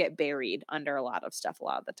those things get buried under a lot of stuff a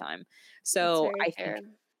lot of the time. That's So very fair.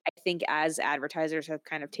 I think as advertisers have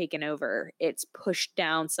kind of taken over, it's pushed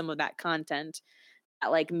down some of that content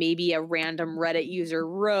that like maybe a random Reddit user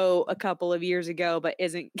wrote a couple of years ago, but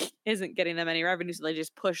isn't isn't getting them any revenue. So they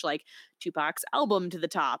just push like Tupac's album to the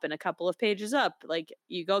top and a couple of pages up. Like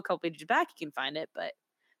you go a couple pages back, you can find it, but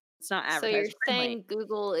it's not So you're advertiser friendly. saying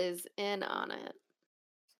Google is in on it.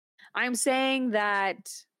 I'm saying that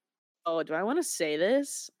oh, do I want to say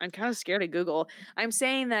this? I'm kind of scared of Google. I'm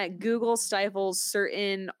saying that Google stifles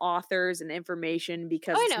certain authors and information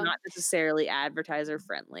Oh, because I it's know. not necessarily advertiser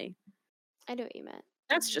friendly. I know what you meant.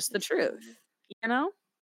 That's just the It's truth, you know?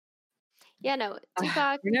 Yeah, no. Ah,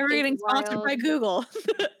 Tupac we're never is getting sponsored by wild. Google.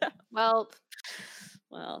 Well,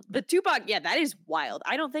 Well, the Tupac, yeah, that is wild.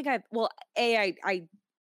 I don't think I've well, A, I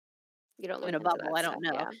you don't live in look a into bubble, that I don't stuff,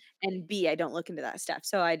 know. yeah. And B, I don't look into that stuff.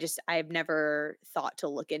 So I've never thought to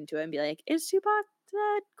look into it and be like, is Tupac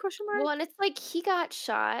that question mark? Well, and it's like he got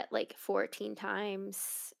shot like 14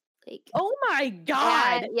 times, like Oh my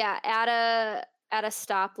God. at a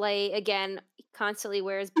stoplight. Again, he constantly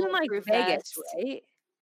wears In like bulletproof Vegas, vests. right?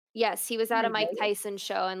 Yes, he was In at a like Mike Vegas. Tyson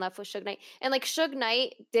show and left with Suge Knight. And like Suge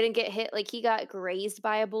Knight didn't get hit, like he got grazed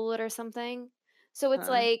by a bullet or something. So it's Huh?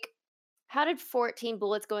 like, how did 14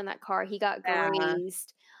 bullets go in that car? He got Yeah,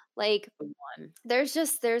 grazed. Like the one.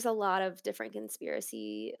 there's a lot of different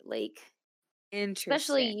conspiracy, like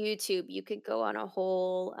especially Interesting. YouTube, you could go on a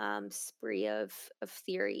whole spree of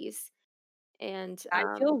theories. And I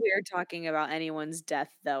feel weird talking about anyone's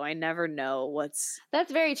death, though. I never know what's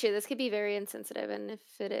that's very true. This could be very insensitive, and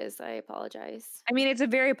if it is, I apologize. I mean, it's a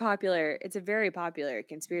very popular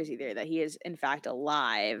conspiracy theory that he is in fact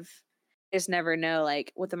alive. just never know,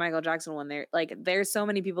 like with the Michael Jackson one, there's so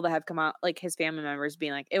many people that have come out, like his family members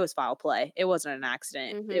being like, it was foul play. It wasn't an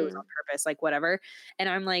accident. It was on purpose, like whatever. And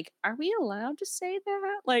I'm like, are we allowed to say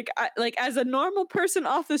that? Like as a normal person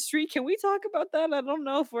off the street, can we talk about that? I don't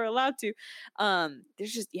know if we're allowed to.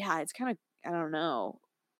 There's just, yeah, it's kind of, I don't know.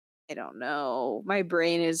 I don't know. My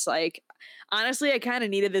brain is like, honestly, I kind of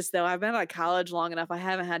needed this though. I've been out of college long enough. I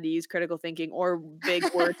haven't had to use critical thinking or big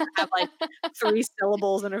words that have like 3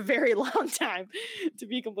 syllables in a very long time, to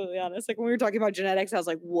be completely honest. Like when we were talking about genetics, I was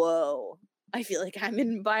like, whoa, I feel like I'm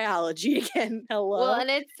in biology again. Well, Hello. and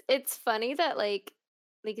it's funny that like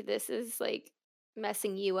this is like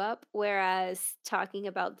messing you up, whereas talking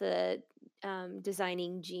about the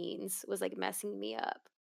designing genes was like messing me up.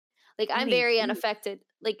 Like I'm Me very too. unaffected,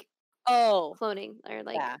 like Oh, cloning or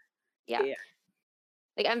like yeah. yeah. Yeah.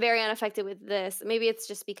 Like I'm very unaffected with this. Maybe it's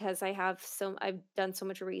just because I've done so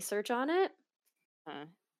much research on it. Uh,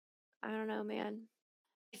 I don't know, man.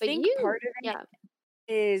 I But think you, part of it yeah.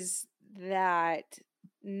 is that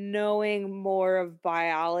knowing more of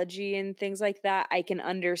biology and things like that, I can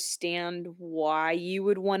understand why you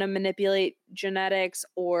would want to manipulate genetics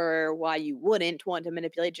or why you wouldn't want to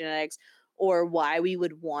manipulate genetics or why we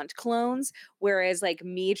would want clones. Whereas, like,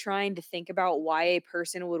 me trying to think about why a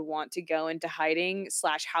person would want to go into hiding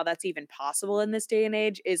slash how that's even possible in this day and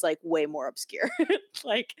age is like way more obscure.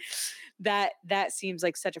 Like that seems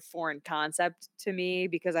like such a foreign concept to me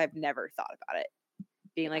because I've never thought about it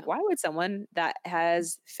being like, Yeah. why would someone that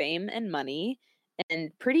has fame and money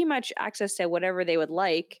and pretty much access to whatever they would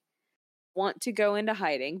like want to go into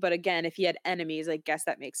hiding? But again, if he had enemies, I guess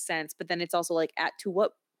that makes sense. But then it's also like, at to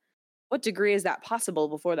what degree is that possible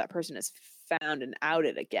before that person is found and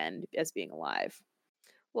outed again as being alive?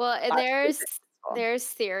 Well, and Lots of there's reasons as well. there's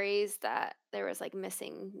theories that there was like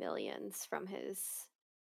missing millions from his.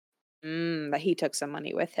 That he took some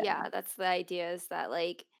money with him. Yeah, that's the idea is that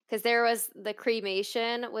like because there was the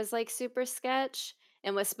cremation was like super sketch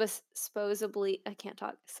and was supposedly I can't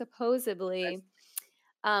talk supposedly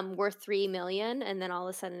worth 3 million, and then all of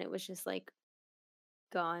a sudden it was just like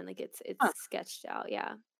gone, like it's Huh. sketched out.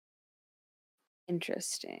 Yeah.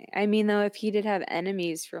 Interesting. I mean, though, if he did have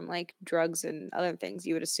enemies from like drugs and other things,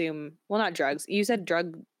 you would assume, well, not drugs. You said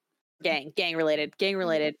gang Mhm.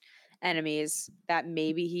 related enemies that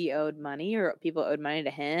maybe he owed money or people owed money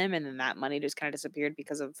to him, and then that money just kind of disappeared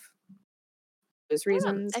because of those I don't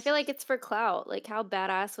know. I feel reasons. like it's for clout. Like, how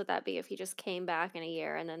badass would that be if he just came back in a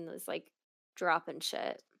year and then was like dropping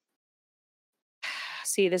shit?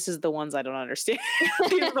 See, this is the ones I don't understand.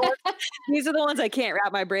 these, are the ones, these are the ones I can't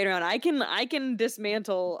wrap my brain around. I can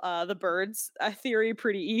dismantle the birds theory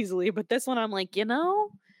pretty easily, but this one I'm like,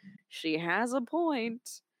 she has a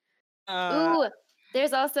point. Uh, Ooh,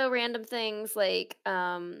 there's also random things like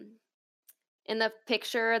in the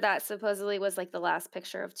picture that supposedly was like the last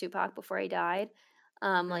picture of Tupac before he died.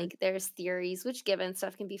 mm, Like there's theories which given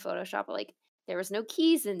stuff can be photoshopped, but like there was no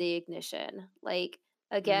keys in the ignition. Like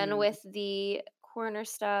again mm, with the corner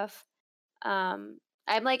stuff.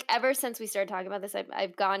 I'm like ever since we started talking about this,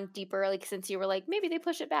 I've gone deeper. Like since you were like maybe they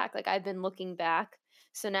push it back. Like I've been looking back,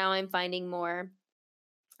 so now I'm finding more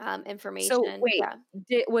so information. wait,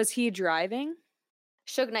 Yeah, was he driving?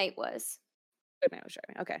 Suge Knight was. Good man was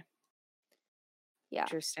driving. Okay, Yeah.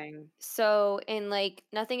 interesting. So and like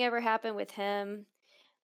nothing ever happened with him.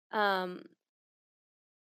 Um,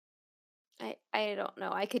 I don't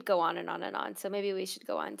know. I could go on and on and on. So maybe we should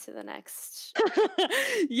go on to the next.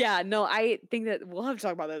 Yeah, no, I think that we'll have to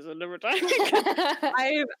talk about this a different time. 'Cause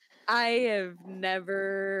I've I have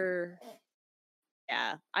never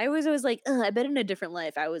yeah. I was always like, "Ugh, I bet in a different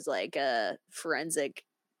life I was like a forensic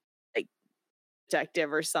like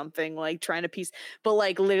detective or something, like trying to piece but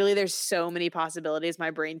like literally there's so many possibilities.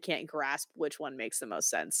 My brain can't grasp which one makes the most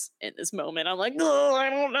sense in this moment. I'm like, oh, I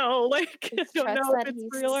don't know. Like I Just don't trust know if that it's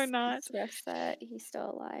real or not. he's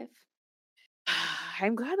still alive.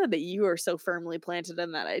 I'm glad that you are so firmly planted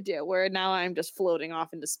in that idea where now I'm just floating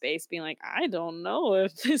off into space being like, I don't know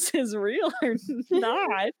if this is real or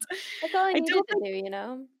not. That's all I I needed don't to think do, you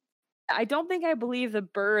know? I don't think I believe the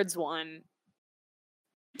birds one.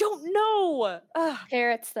 Don't know. Ugh.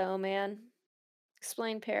 Parrots, though, man.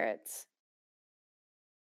 Explain parrots.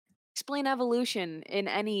 Explain evolution in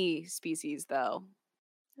any species though.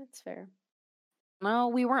 That's fair.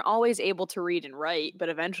 Well, we weren't always able to read and write, but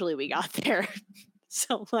eventually we got there.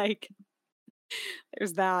 So like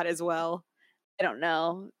there's that as well. I don't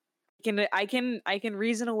know. I can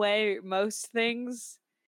reason away most things.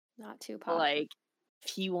 Not Tupac. Like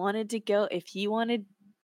if he wanted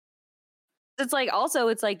it's like also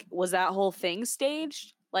it's like was that whole thing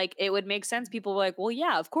staged? Like, it would make sense. People were like, well,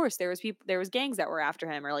 yeah, of course there was gangs that were after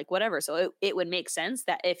him or like whatever. So it would make sense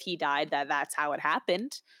that if he died, that's how it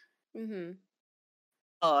happened. Mm-hmm.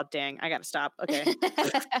 Oh, dang. I gotta stop. Okay.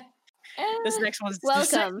 This next one's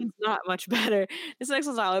Welcome. not much better. This next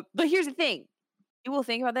one's not, but here's the thing. You will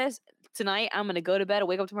think about this tonight. I'm gonna go to bed,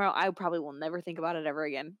 wake up tomorrow. I probably will never think about it ever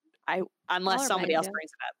again. Unless I'll somebody remind else you.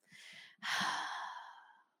 brings it up.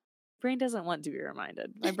 Brain doesn't want to be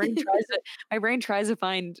reminded. My brain tries to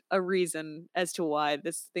find a reason as to why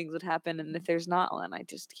things would happen, and if there's not one, I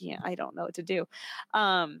just can't. I don't know what to do.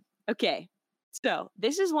 Okay. So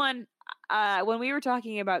this is one when we were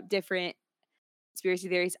talking about different conspiracy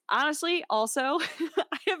theories. Honestly, also,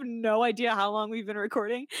 I have no idea how long we've been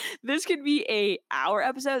recording. This could be a hour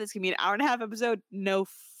episode. This could be an hour and a half episode. No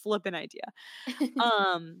flipping idea.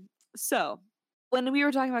 So when we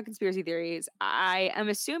were talking about conspiracy theories, I am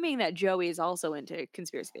assuming that Joey is also into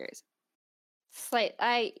conspiracy theories.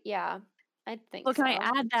 Yeah, I think So so. can I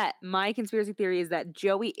add that my conspiracy theory is that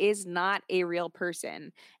Joey is not a real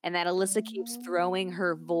person and that Alyssa keeps throwing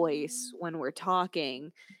her voice when we're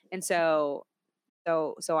talking. And so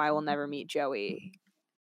I will never meet Joey.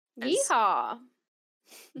 Yeehaw.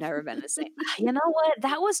 Never been the same. You know what?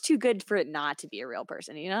 That was too good for it not to be a real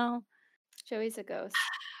person, you know? Joey's a ghost.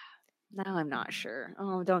 Now I'm not sure.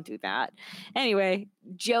 Oh, don't do that. Anyway,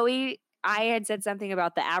 Joey, I had said something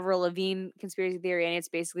about the Avril Lavigne conspiracy theory, and it's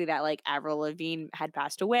basically that like Avril Lavigne had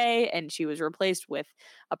passed away and she was replaced with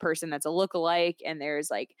a person that's a lookalike, and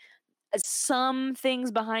there's like some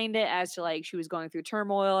things behind it as to like she was going through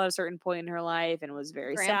turmoil at a certain point in her life and was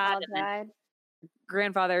very sad. Grandpa And then died.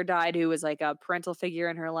 grandfather died who was like a parental figure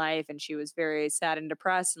in her life, and she was very sad and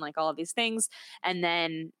depressed and like all of these things. And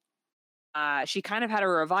then she kind of had a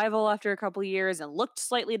revival after a couple of years and looked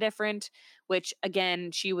slightly different, which again,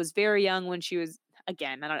 she was very young when she was,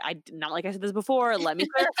 again, not like I said this before, let me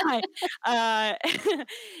clarify. Uh,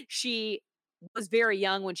 she was very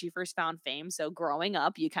young when she first found fame. So growing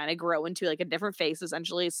up, you kind of grow into like a different face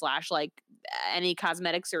essentially, slash like any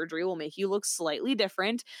cosmetic surgery will make you look slightly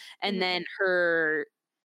different. And then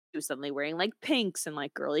she was suddenly wearing like pinks and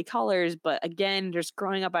like girly colors. But again, just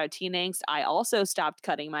growing up out of teen angst, I also stopped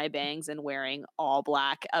cutting my bangs and wearing all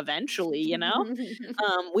black eventually, you know?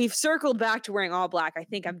 We've circled back to wearing all black. I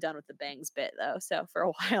think I'm done with the bangs bit though. So for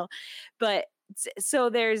a while, but so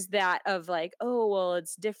there's that of like, oh, well,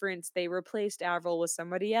 it's different. They replaced Avril with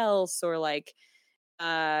somebody else, or like,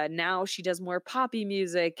 now she does more poppy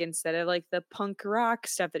music instead of like the punk rock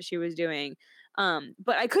stuff that she was doing.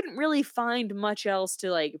 But I couldn't really find much else to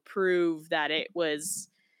like prove that it was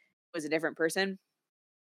a different person.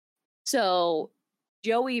 So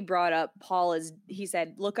Joey brought up he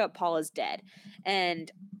said, look up Paul is dead. And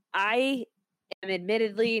I am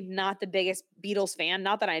admittedly not the biggest Beatles fan.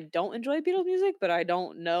 Not that I don't enjoy Beatles music, but I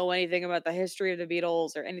don't know anything about the history of the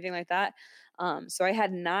Beatles or anything like that. So I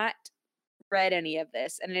had not read any of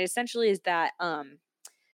this. And it essentially is that a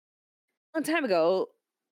long time ago,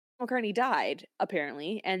 McCartney died,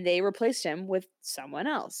 apparently, and they replaced him with someone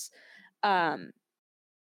else.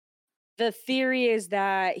 The theory is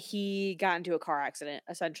that he got into a car accident,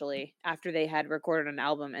 essentially, after they had recorded an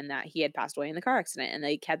album, and that he had passed away in the car accident, and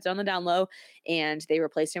they kept it on the down low, and they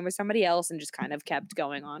replaced him with somebody else and just kind of kept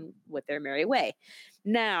going on with their merry way.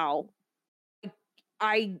 Now,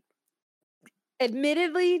 I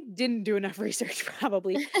admittedly didn't do enough research,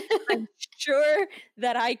 probably. I'm sure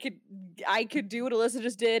that I could do what Alyssa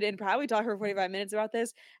just did and probably talk for 45 minutes about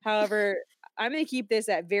this. However, I'm going to keep this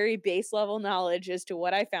at very base level knowledge as to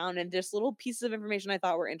what I found and just little pieces of information I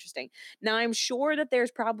thought were interesting. Now, I'm sure that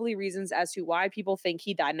there's probably reasons as to why people think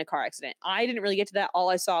he died in a car accident. I didn't really get to that. All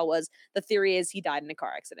I saw was the theory is he died in a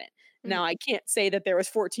car accident. Now, I can't say that there was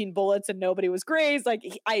 14 bullets and nobody was grazed. Like,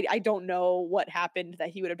 I don't know what happened that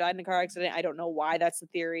he would have died in a car accident. I don't know why that's the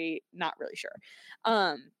theory. Not really sure.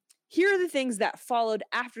 Here are the things that followed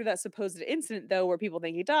after that supposed incident, though, where people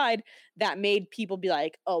think he died, that made people be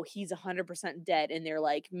like, oh, he's 100% dead. And they're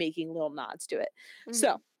like making little nods to it.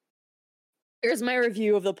 So here's my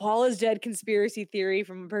review of the Paul is dead conspiracy theory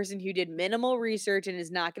from a person who did minimal research and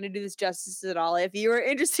is not going to do this justice at all. If you are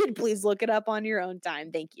interested, please look it up on your own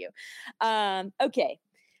time. Thank you. Okay.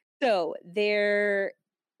 So there's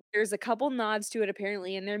a couple nods to it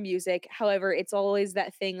apparently in their music. However, it's always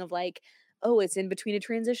that thing of like, oh, it's in between a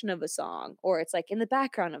transition of a song, or it's like in the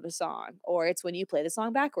background of a song, or it's when you play the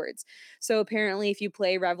song backwards. So apparently, if you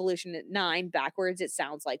play Revolution at 9 backwards, it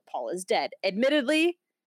sounds like Paul is dead. Admittedly,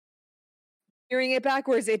 hearing it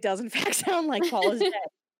backwards, it does in fact sound like Paul is dead.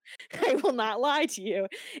 I will not lie to you.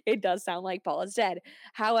 It does sound like Paul is dead.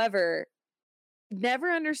 However, never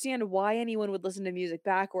understand why anyone would listen to music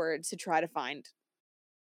backwards to try to find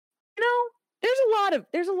You know,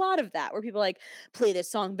 there's a lot of that where people like play this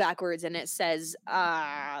song backwards and it says,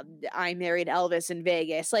 I married Elvis in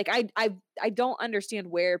Vegas. Like I don't understand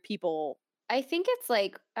where people I think it's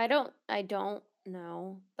like I don't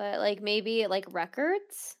know, but like maybe like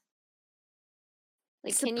records?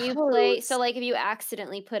 Like can you play so suppose like if you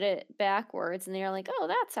accidentally put it backwards and they're like, "Oh,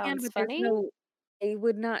 that can, sounds but there's funny." no they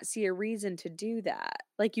would not see a reason to do that.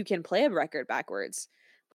 Like you can play a record backwards.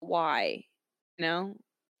 Why? You know?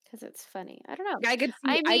 'Cause it's funny. I don't know. I could see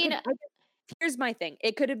I mean I could here's my thing.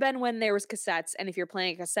 It could have been when there was cassettes, and if you're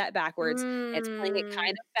playing a cassette backwards, it's playing it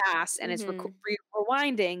kind mm, of fast and it's mhm.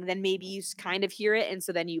 rewinding, then maybe you kind of hear it, and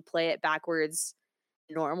so then you play it backwards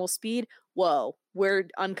normal speed. Whoa, we're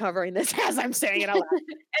uncovering this as I'm saying it out loud.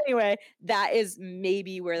 Anyway, that is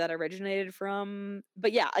maybe where that originated from.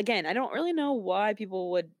 But yeah, again, I don't really know why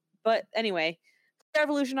people would. But anyway,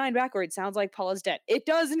 Revolution 9 backwards sounds like Paul is dead. It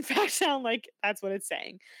does, in fact, sound like that's what it's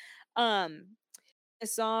saying. Um, the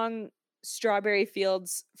song Strawberry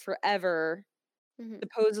Fields Forever, Mhm.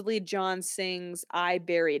 supposedly John sings I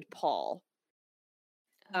buried Paul.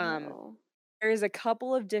 Um, Oh. there's a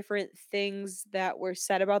couple of different things that were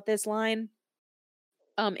said about this line.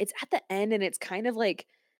 It's at the end and it's kind of like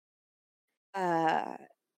uh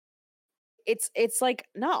it's like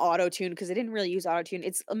not auto-tune because they didn't really use auto-tune.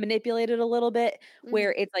 It's manipulated a little bit Mhm.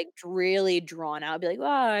 where it's like really drawn out, be like,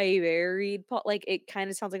 I buried Paul. Like it kind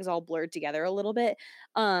of sounds like it's all blurred together a little bit.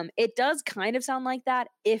 It does kind of sound like that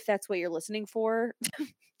if that's what you're listening for.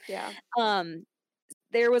 Yeah. Um,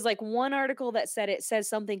 there was like one article that said it says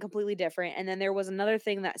something completely different, and then there was another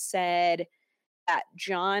thing that said that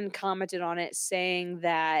John commented on it saying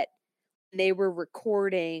that they were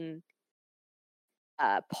recording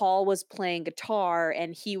Paul was playing guitar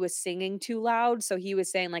and he was singing too loud. So he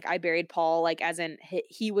was saying like I buried Paul, like as in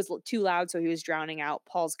he was too loud, so he was drowning out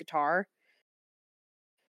Paul's guitar.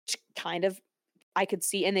 Which kind of I could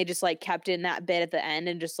see, and they just like kept in that bit at the end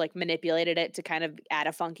and just like manipulated it to kind of add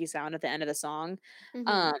a funky sound at the end of the song. Mhm.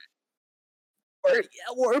 Um,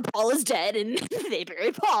 or Paul is dead and they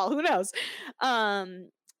buried Paul. Who knows? Um,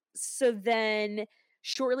 so then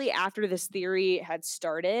shortly after this theory had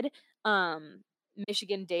started, um,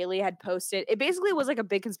 Michigan Daily had posted it basically was like a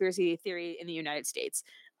big conspiracy theory in the United States.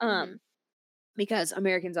 Mhm. Because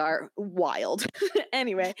Americans are wild.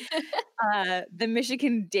 Anyway, the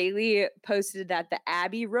Michigan Daily posted that the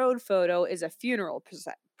Abbey Road photo is a funeral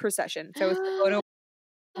procession. So it's the photo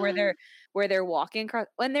where they're walking across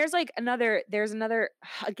and there's another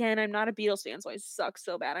again, I'm not a Beatles fan, so I suck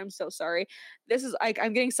so bad, I'm so sorry. This is like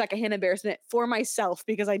I'm getting secondhand embarrassment for myself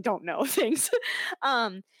because I don't know things.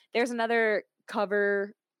 Um, there's another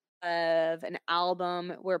cover of an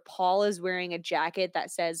album where Paul is wearing a jacket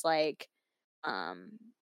that says like, um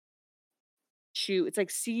shoot, it's like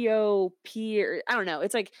COP or I don't know.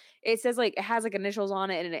 It's like it says like it has like initials on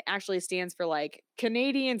it and it actually stands for like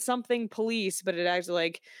Canadian something police, but it actually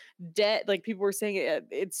like dead like people were saying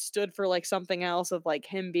it stood for like something else of like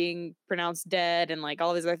him being pronounced dead and like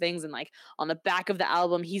all these other things and like on the back of the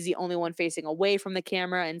album he's the only one facing away from the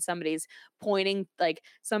camera and somebody's pointing like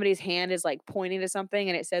somebody's hand is like pointing to something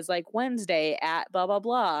and it says like Wednesday at blah blah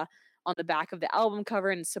blah on the back of the album cover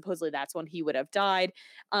and supposedly that's when he would have died.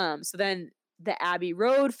 So then the Abbey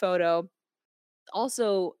Road photo,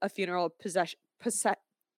 also a funeral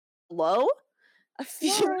low? A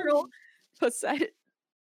funeral What? possession.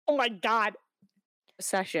 Oh my god.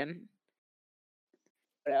 Procession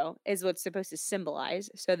photo is what's supposed to symbolize.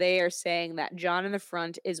 So they are saying that John in the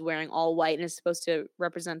front is wearing all white and is supposed to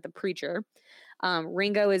represent the preacher.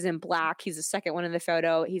 Ringo is in black. He's the second one in the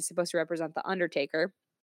photo. He's supposed to represent the Undertaker.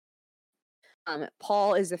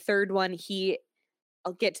 Paul is the third one.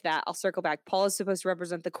 I'll get to that. I'll circle back. Paul is supposed to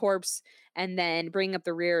represent the corpse, and then bringing up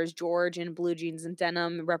the rear is George in blue jeans and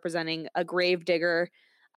denim, representing a grave digger.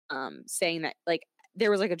 Saying that like there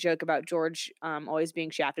was like a joke about George always being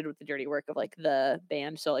shafted with the dirty work of like the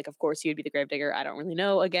band. So like of course he would be the grave digger. I don't really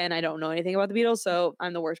know. Again, I don't know anything about the Beatles, so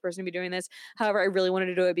I'm the worst person to be doing this. However, I really wanted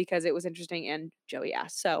to do it because it was interesting and Joey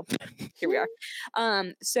asked. So here we are.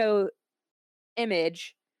 So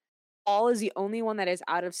image. Paul is the only one that is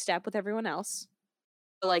out of step with everyone else.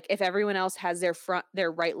 Like if everyone else has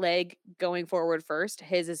their right leg going forward first,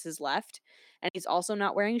 his is his left, and he's also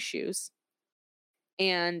not wearing shoes.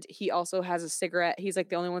 And he also has a cigarette. He's like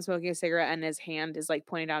the only one smoking a cigarette, and his hand is like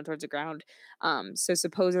pointing down towards the ground. So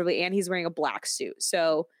supposedly, and he's wearing a black suit.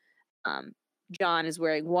 So, um, John is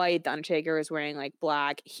wearing white. The Undertaker is wearing like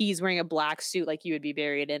black. He's wearing a black suit, like you would be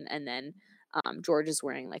buried in, and then George is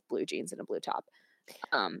wearing like blue jeans and a blue top.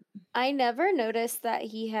 Um, I never noticed that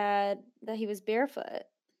he was barefoot.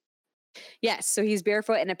 Yes, so he's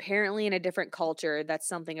barefoot and apparently in a different culture that's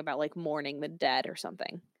something about like mourning the dead or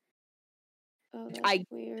something. Oh, that's I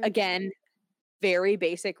weird. again, very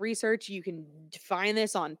basic research. You can find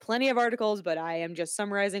this on plenty of articles, but I am just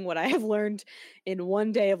summarizing what I have learned in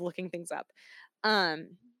one day of looking things up.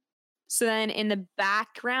 Um so then in the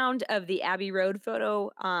background of the Abbey Road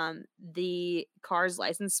photo, the car's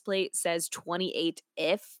license plate says 28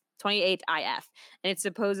 IF. And it's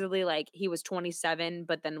supposedly like he was 27,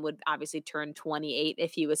 but then would obviously turn 28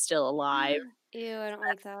 if he was still alive. Ew, I don't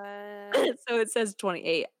like that. So it says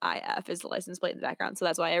 28 IF is the license plate in the background. So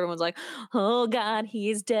that's why everyone's like, "Oh God,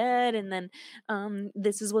 he's dead." And then,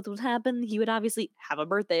 this is what would happen. He would obviously have a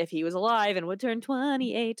birthday if he was alive and would turn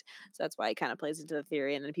 28. So that's why it kind of plays into the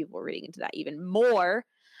theory. And then people were reading into that even more.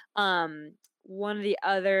 One of the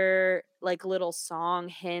other like little song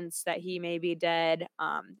hints that he may be dead,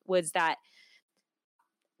 was that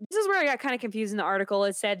this is where I got kind of confused in the article.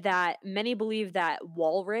 It said that many believe that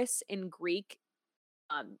walrus in Greek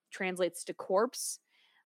translates to corpse.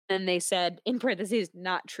 Then they said in parentheses,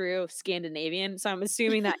 not true, Scandinavian. So I'm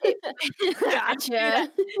assuming that I'm assuming that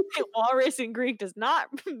Gotcha. walrus in Greek does not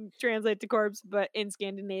translate to corpse, but in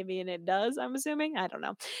Scandinavian it does. I'm assuming. I don't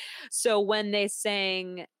know. So when they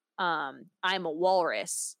sang, "I'm a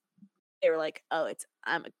walrus," they were like, "Oh,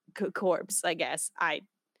 I'm a corpse." I guess. I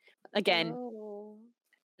again Oh.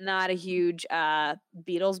 not a huge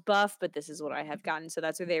Beatles buff, but this is what I have gotten. So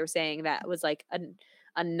that's what they were saying. That was like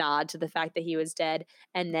a nod to the fact that he was dead.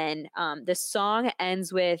 And then the song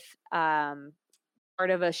ends with part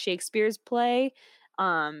of a Shakespeare's play.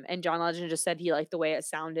 And John Legend just said he liked the way it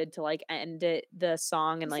sounded to like end it the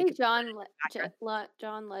song and You say like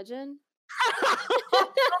John Legend?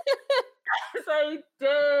 yes, I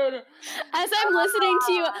did. As I'm listening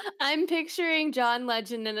to you, I'm picturing John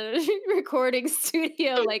Legend in a recording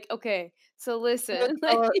studio, like, okay, so listen.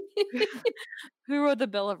 Like, Who wrote the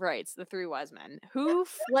Bill of Rights? The Three Wise Men. Who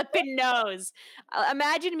flippin' knows?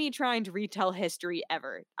 Imagine me trying to retell history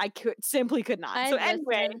ever. I could not. So I'd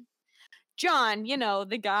anyway, listen. John,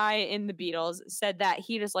 the guy in the Beatles, said that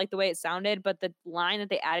he just liked the way it sounded, but the line that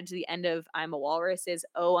they added to the end of "I'm a Walrus" is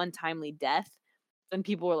 "Oh, untimely death." And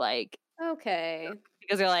people were like, Okay.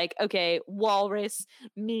 because they're like, okay, walrus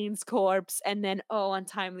means corpse, and then oh,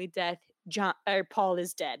 untimely death. John or Paul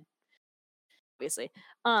is dead, obviously.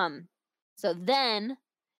 Um, so then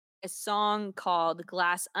a song called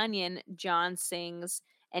Glass Onion, John sings,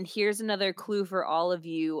 and here's another clue for all of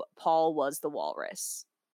you, Paul was the walrus.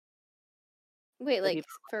 Wait, So like,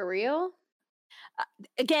 for real?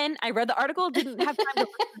 again, I read the article, didn't have time to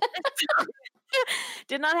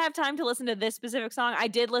did not have time to listen to this specific song. I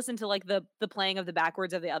did listen to like the playing of the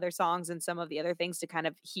backwards of the other songs and some of the other things to kind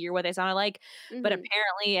of hear what they sounded like. But Mhm.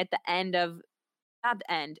 apparently at the end of not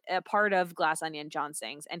the end, a part of Glass Onion, John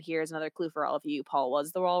sings, and here's another clue for all of you, Paul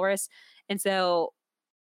was the walrus. And so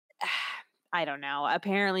I don't know.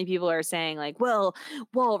 Apparently, people are saying like, "Well,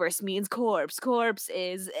 walrus means corpse. Corpse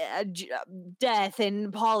is death,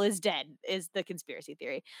 and Paul is dead." Is the conspiracy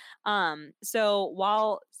theory? So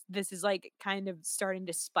while this is like kind of starting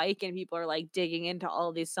to spike, and people are like digging into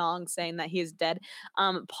all these songs saying that he is dead,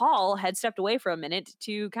 Paul had stepped away for a minute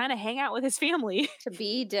to kind of hang out with his family. To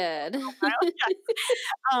be dead.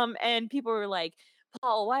 And people were like,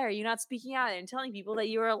 "Paul, why are you not speaking out and telling people that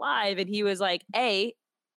you are alive?" And he was like, "A,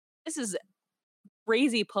 this is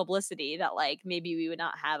crazy publicity that like maybe we would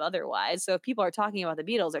not have otherwise. So if people are talking about the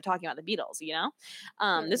Beatles, they're talking about the Beatles. This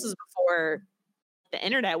Right. was before the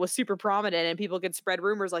internet was super prominent and people could spread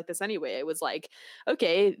rumors like this anyway. It was like,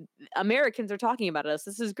 okay, Americans are talking about us.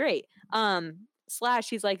 This is great. Slash,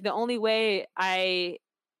 he's like, the only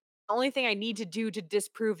thing I need to do to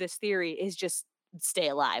disprove this theory is just stay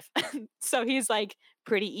alive. So he's like,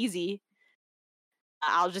 pretty easy.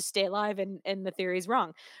 I'll just stay alive and the theory's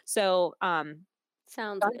wrong. So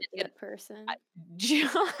Sounds John like a did good I person.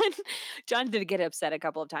 John John did get upset a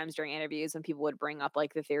couple of times during interviews when people would bring up,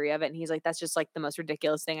 like, the theory of it, and he's like, "That's just, like, the most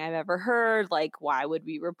ridiculous thing I've ever heard, like, why would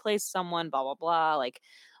we replace someone, blah, blah, blah," like,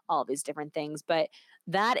 all these different things, but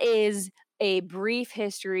that is a brief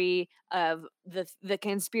history of the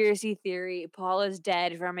conspiracy theory, Paul is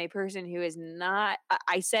dead, from a person who is not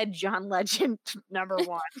I said John Legend, number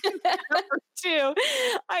 1. Number 2,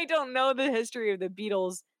 I don't know the history of the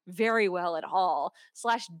Beatles very well at all.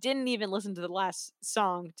 Slash didn't even listen to the last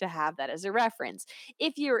song to have that as a reference.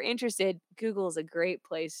 If you're interested, Google is a great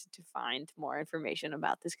place to find more information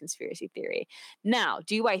about this conspiracy theory. Now,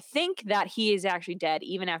 do I think that he is actually dead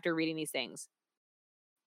even after reading these things?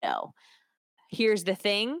 No. Here's the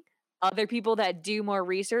thing, other people that do more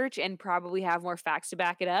research and probably have more facts to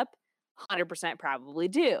back it up, 100% probably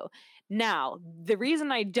do. Now, the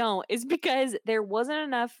reason I don't is because there wasn't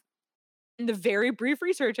enough in the very brief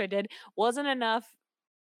research I did, wasn't enough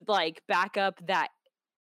like backup that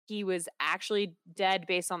he was actually dead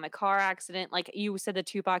based on the car accident. Like you said, the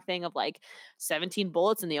Tupac thing of like 17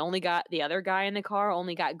 bullets and the other guy in the car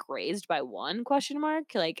only got grazed by one question mark.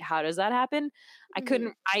 Like, how does that happen?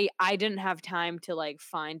 Mhm. I didn't have time to like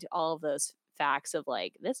find all of those facts of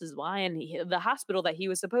like, this is why, and the hospital that he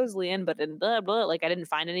was supposedly in, but in blah, blah, like I didn't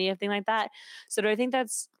find anything like that. So do I think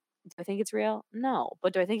it's real? No.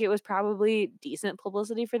 But do I think it was probably decent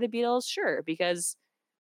publicity for the Beatles? Sure, because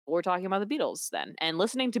we're talking about the Beatles then and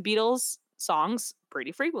listening to Beatles songs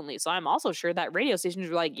pretty frequently. So I'm also sure that radio stations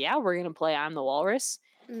were like, yeah, we're going to play I'm the Walrus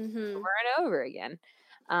over Mhm. and over again.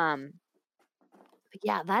 But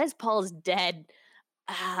yeah, that is Paul's Dead.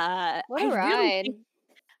 What a ride.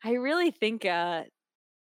 I really think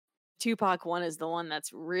Tupac one is the one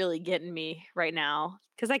that's really getting me right now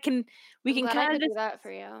because we I'm can glad I kind could of do that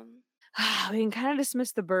for you. we can kind of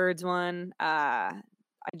dismiss the birds one.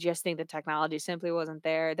 I just think the technology simply wasn't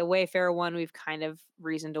there. The Wayfarer one, we've kind of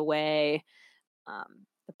reasoned away.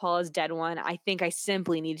 The Paul is Dead one, I think I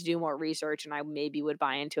simply need to do more research and I maybe would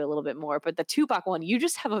buy into a little bit more. But the Tupac one, you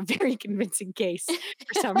just have a very convincing case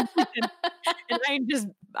for some reason. And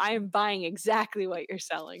I am buying exactly what you're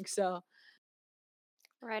selling. So,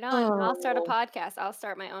 Right on. And I'll start a oh, podcast. I'll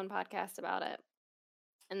start my own podcast about it.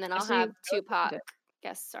 And then I'll actually, I have would listen Tupac to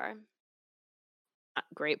guest star.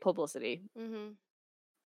 great publicity. Mhm.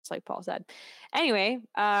 It's like Paul said. Anyway,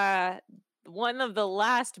 one of the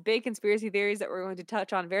last big conspiracy theories that we're going to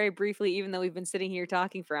touch on very briefly, even though we've been sitting here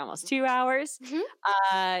talking for almost 2 hours, Mhm.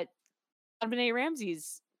 uh, JonBenet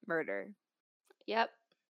Ramsey's murder. Yep.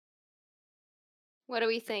 What do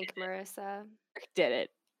we think, Marissa? Did it.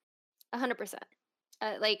 100%.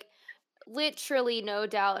 Like literally no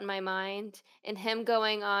doubt in my mind. And him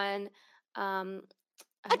going on um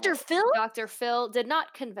Dr. Phil? Dr. Phil did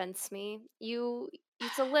not convince me. You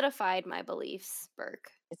solidified my beliefs, Burke.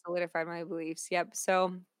 It solidified my beliefs. Yep.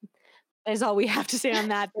 So that is all we have to say on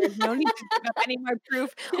that. There's no need to give up any more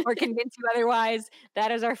proof or convince you otherwise.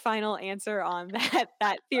 That is our final answer on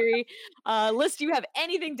that theory. Liz, do you have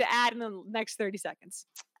anything to add in the next 30 seconds?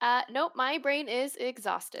 Nope, my brain is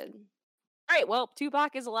exhausted. All right, well,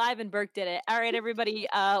 Tupac is alive and Burke did it. All right, everybody,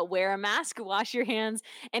 wear a mask, wash your hands,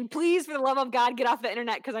 and please, for the love of God, get off the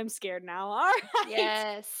internet because I'm scared now. All right.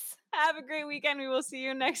 Yes. Have a great weekend. We will see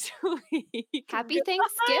you next week. Happy Goodbye.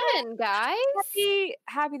 Thanksgiving, guys.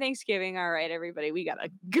 Happy Thanksgiving. All right, everybody, we gotta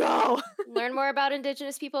go. Learn more about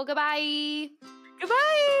Indigenous people. Goodbye.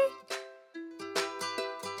 Goodbye.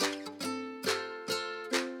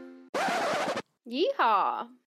 Yeehaw.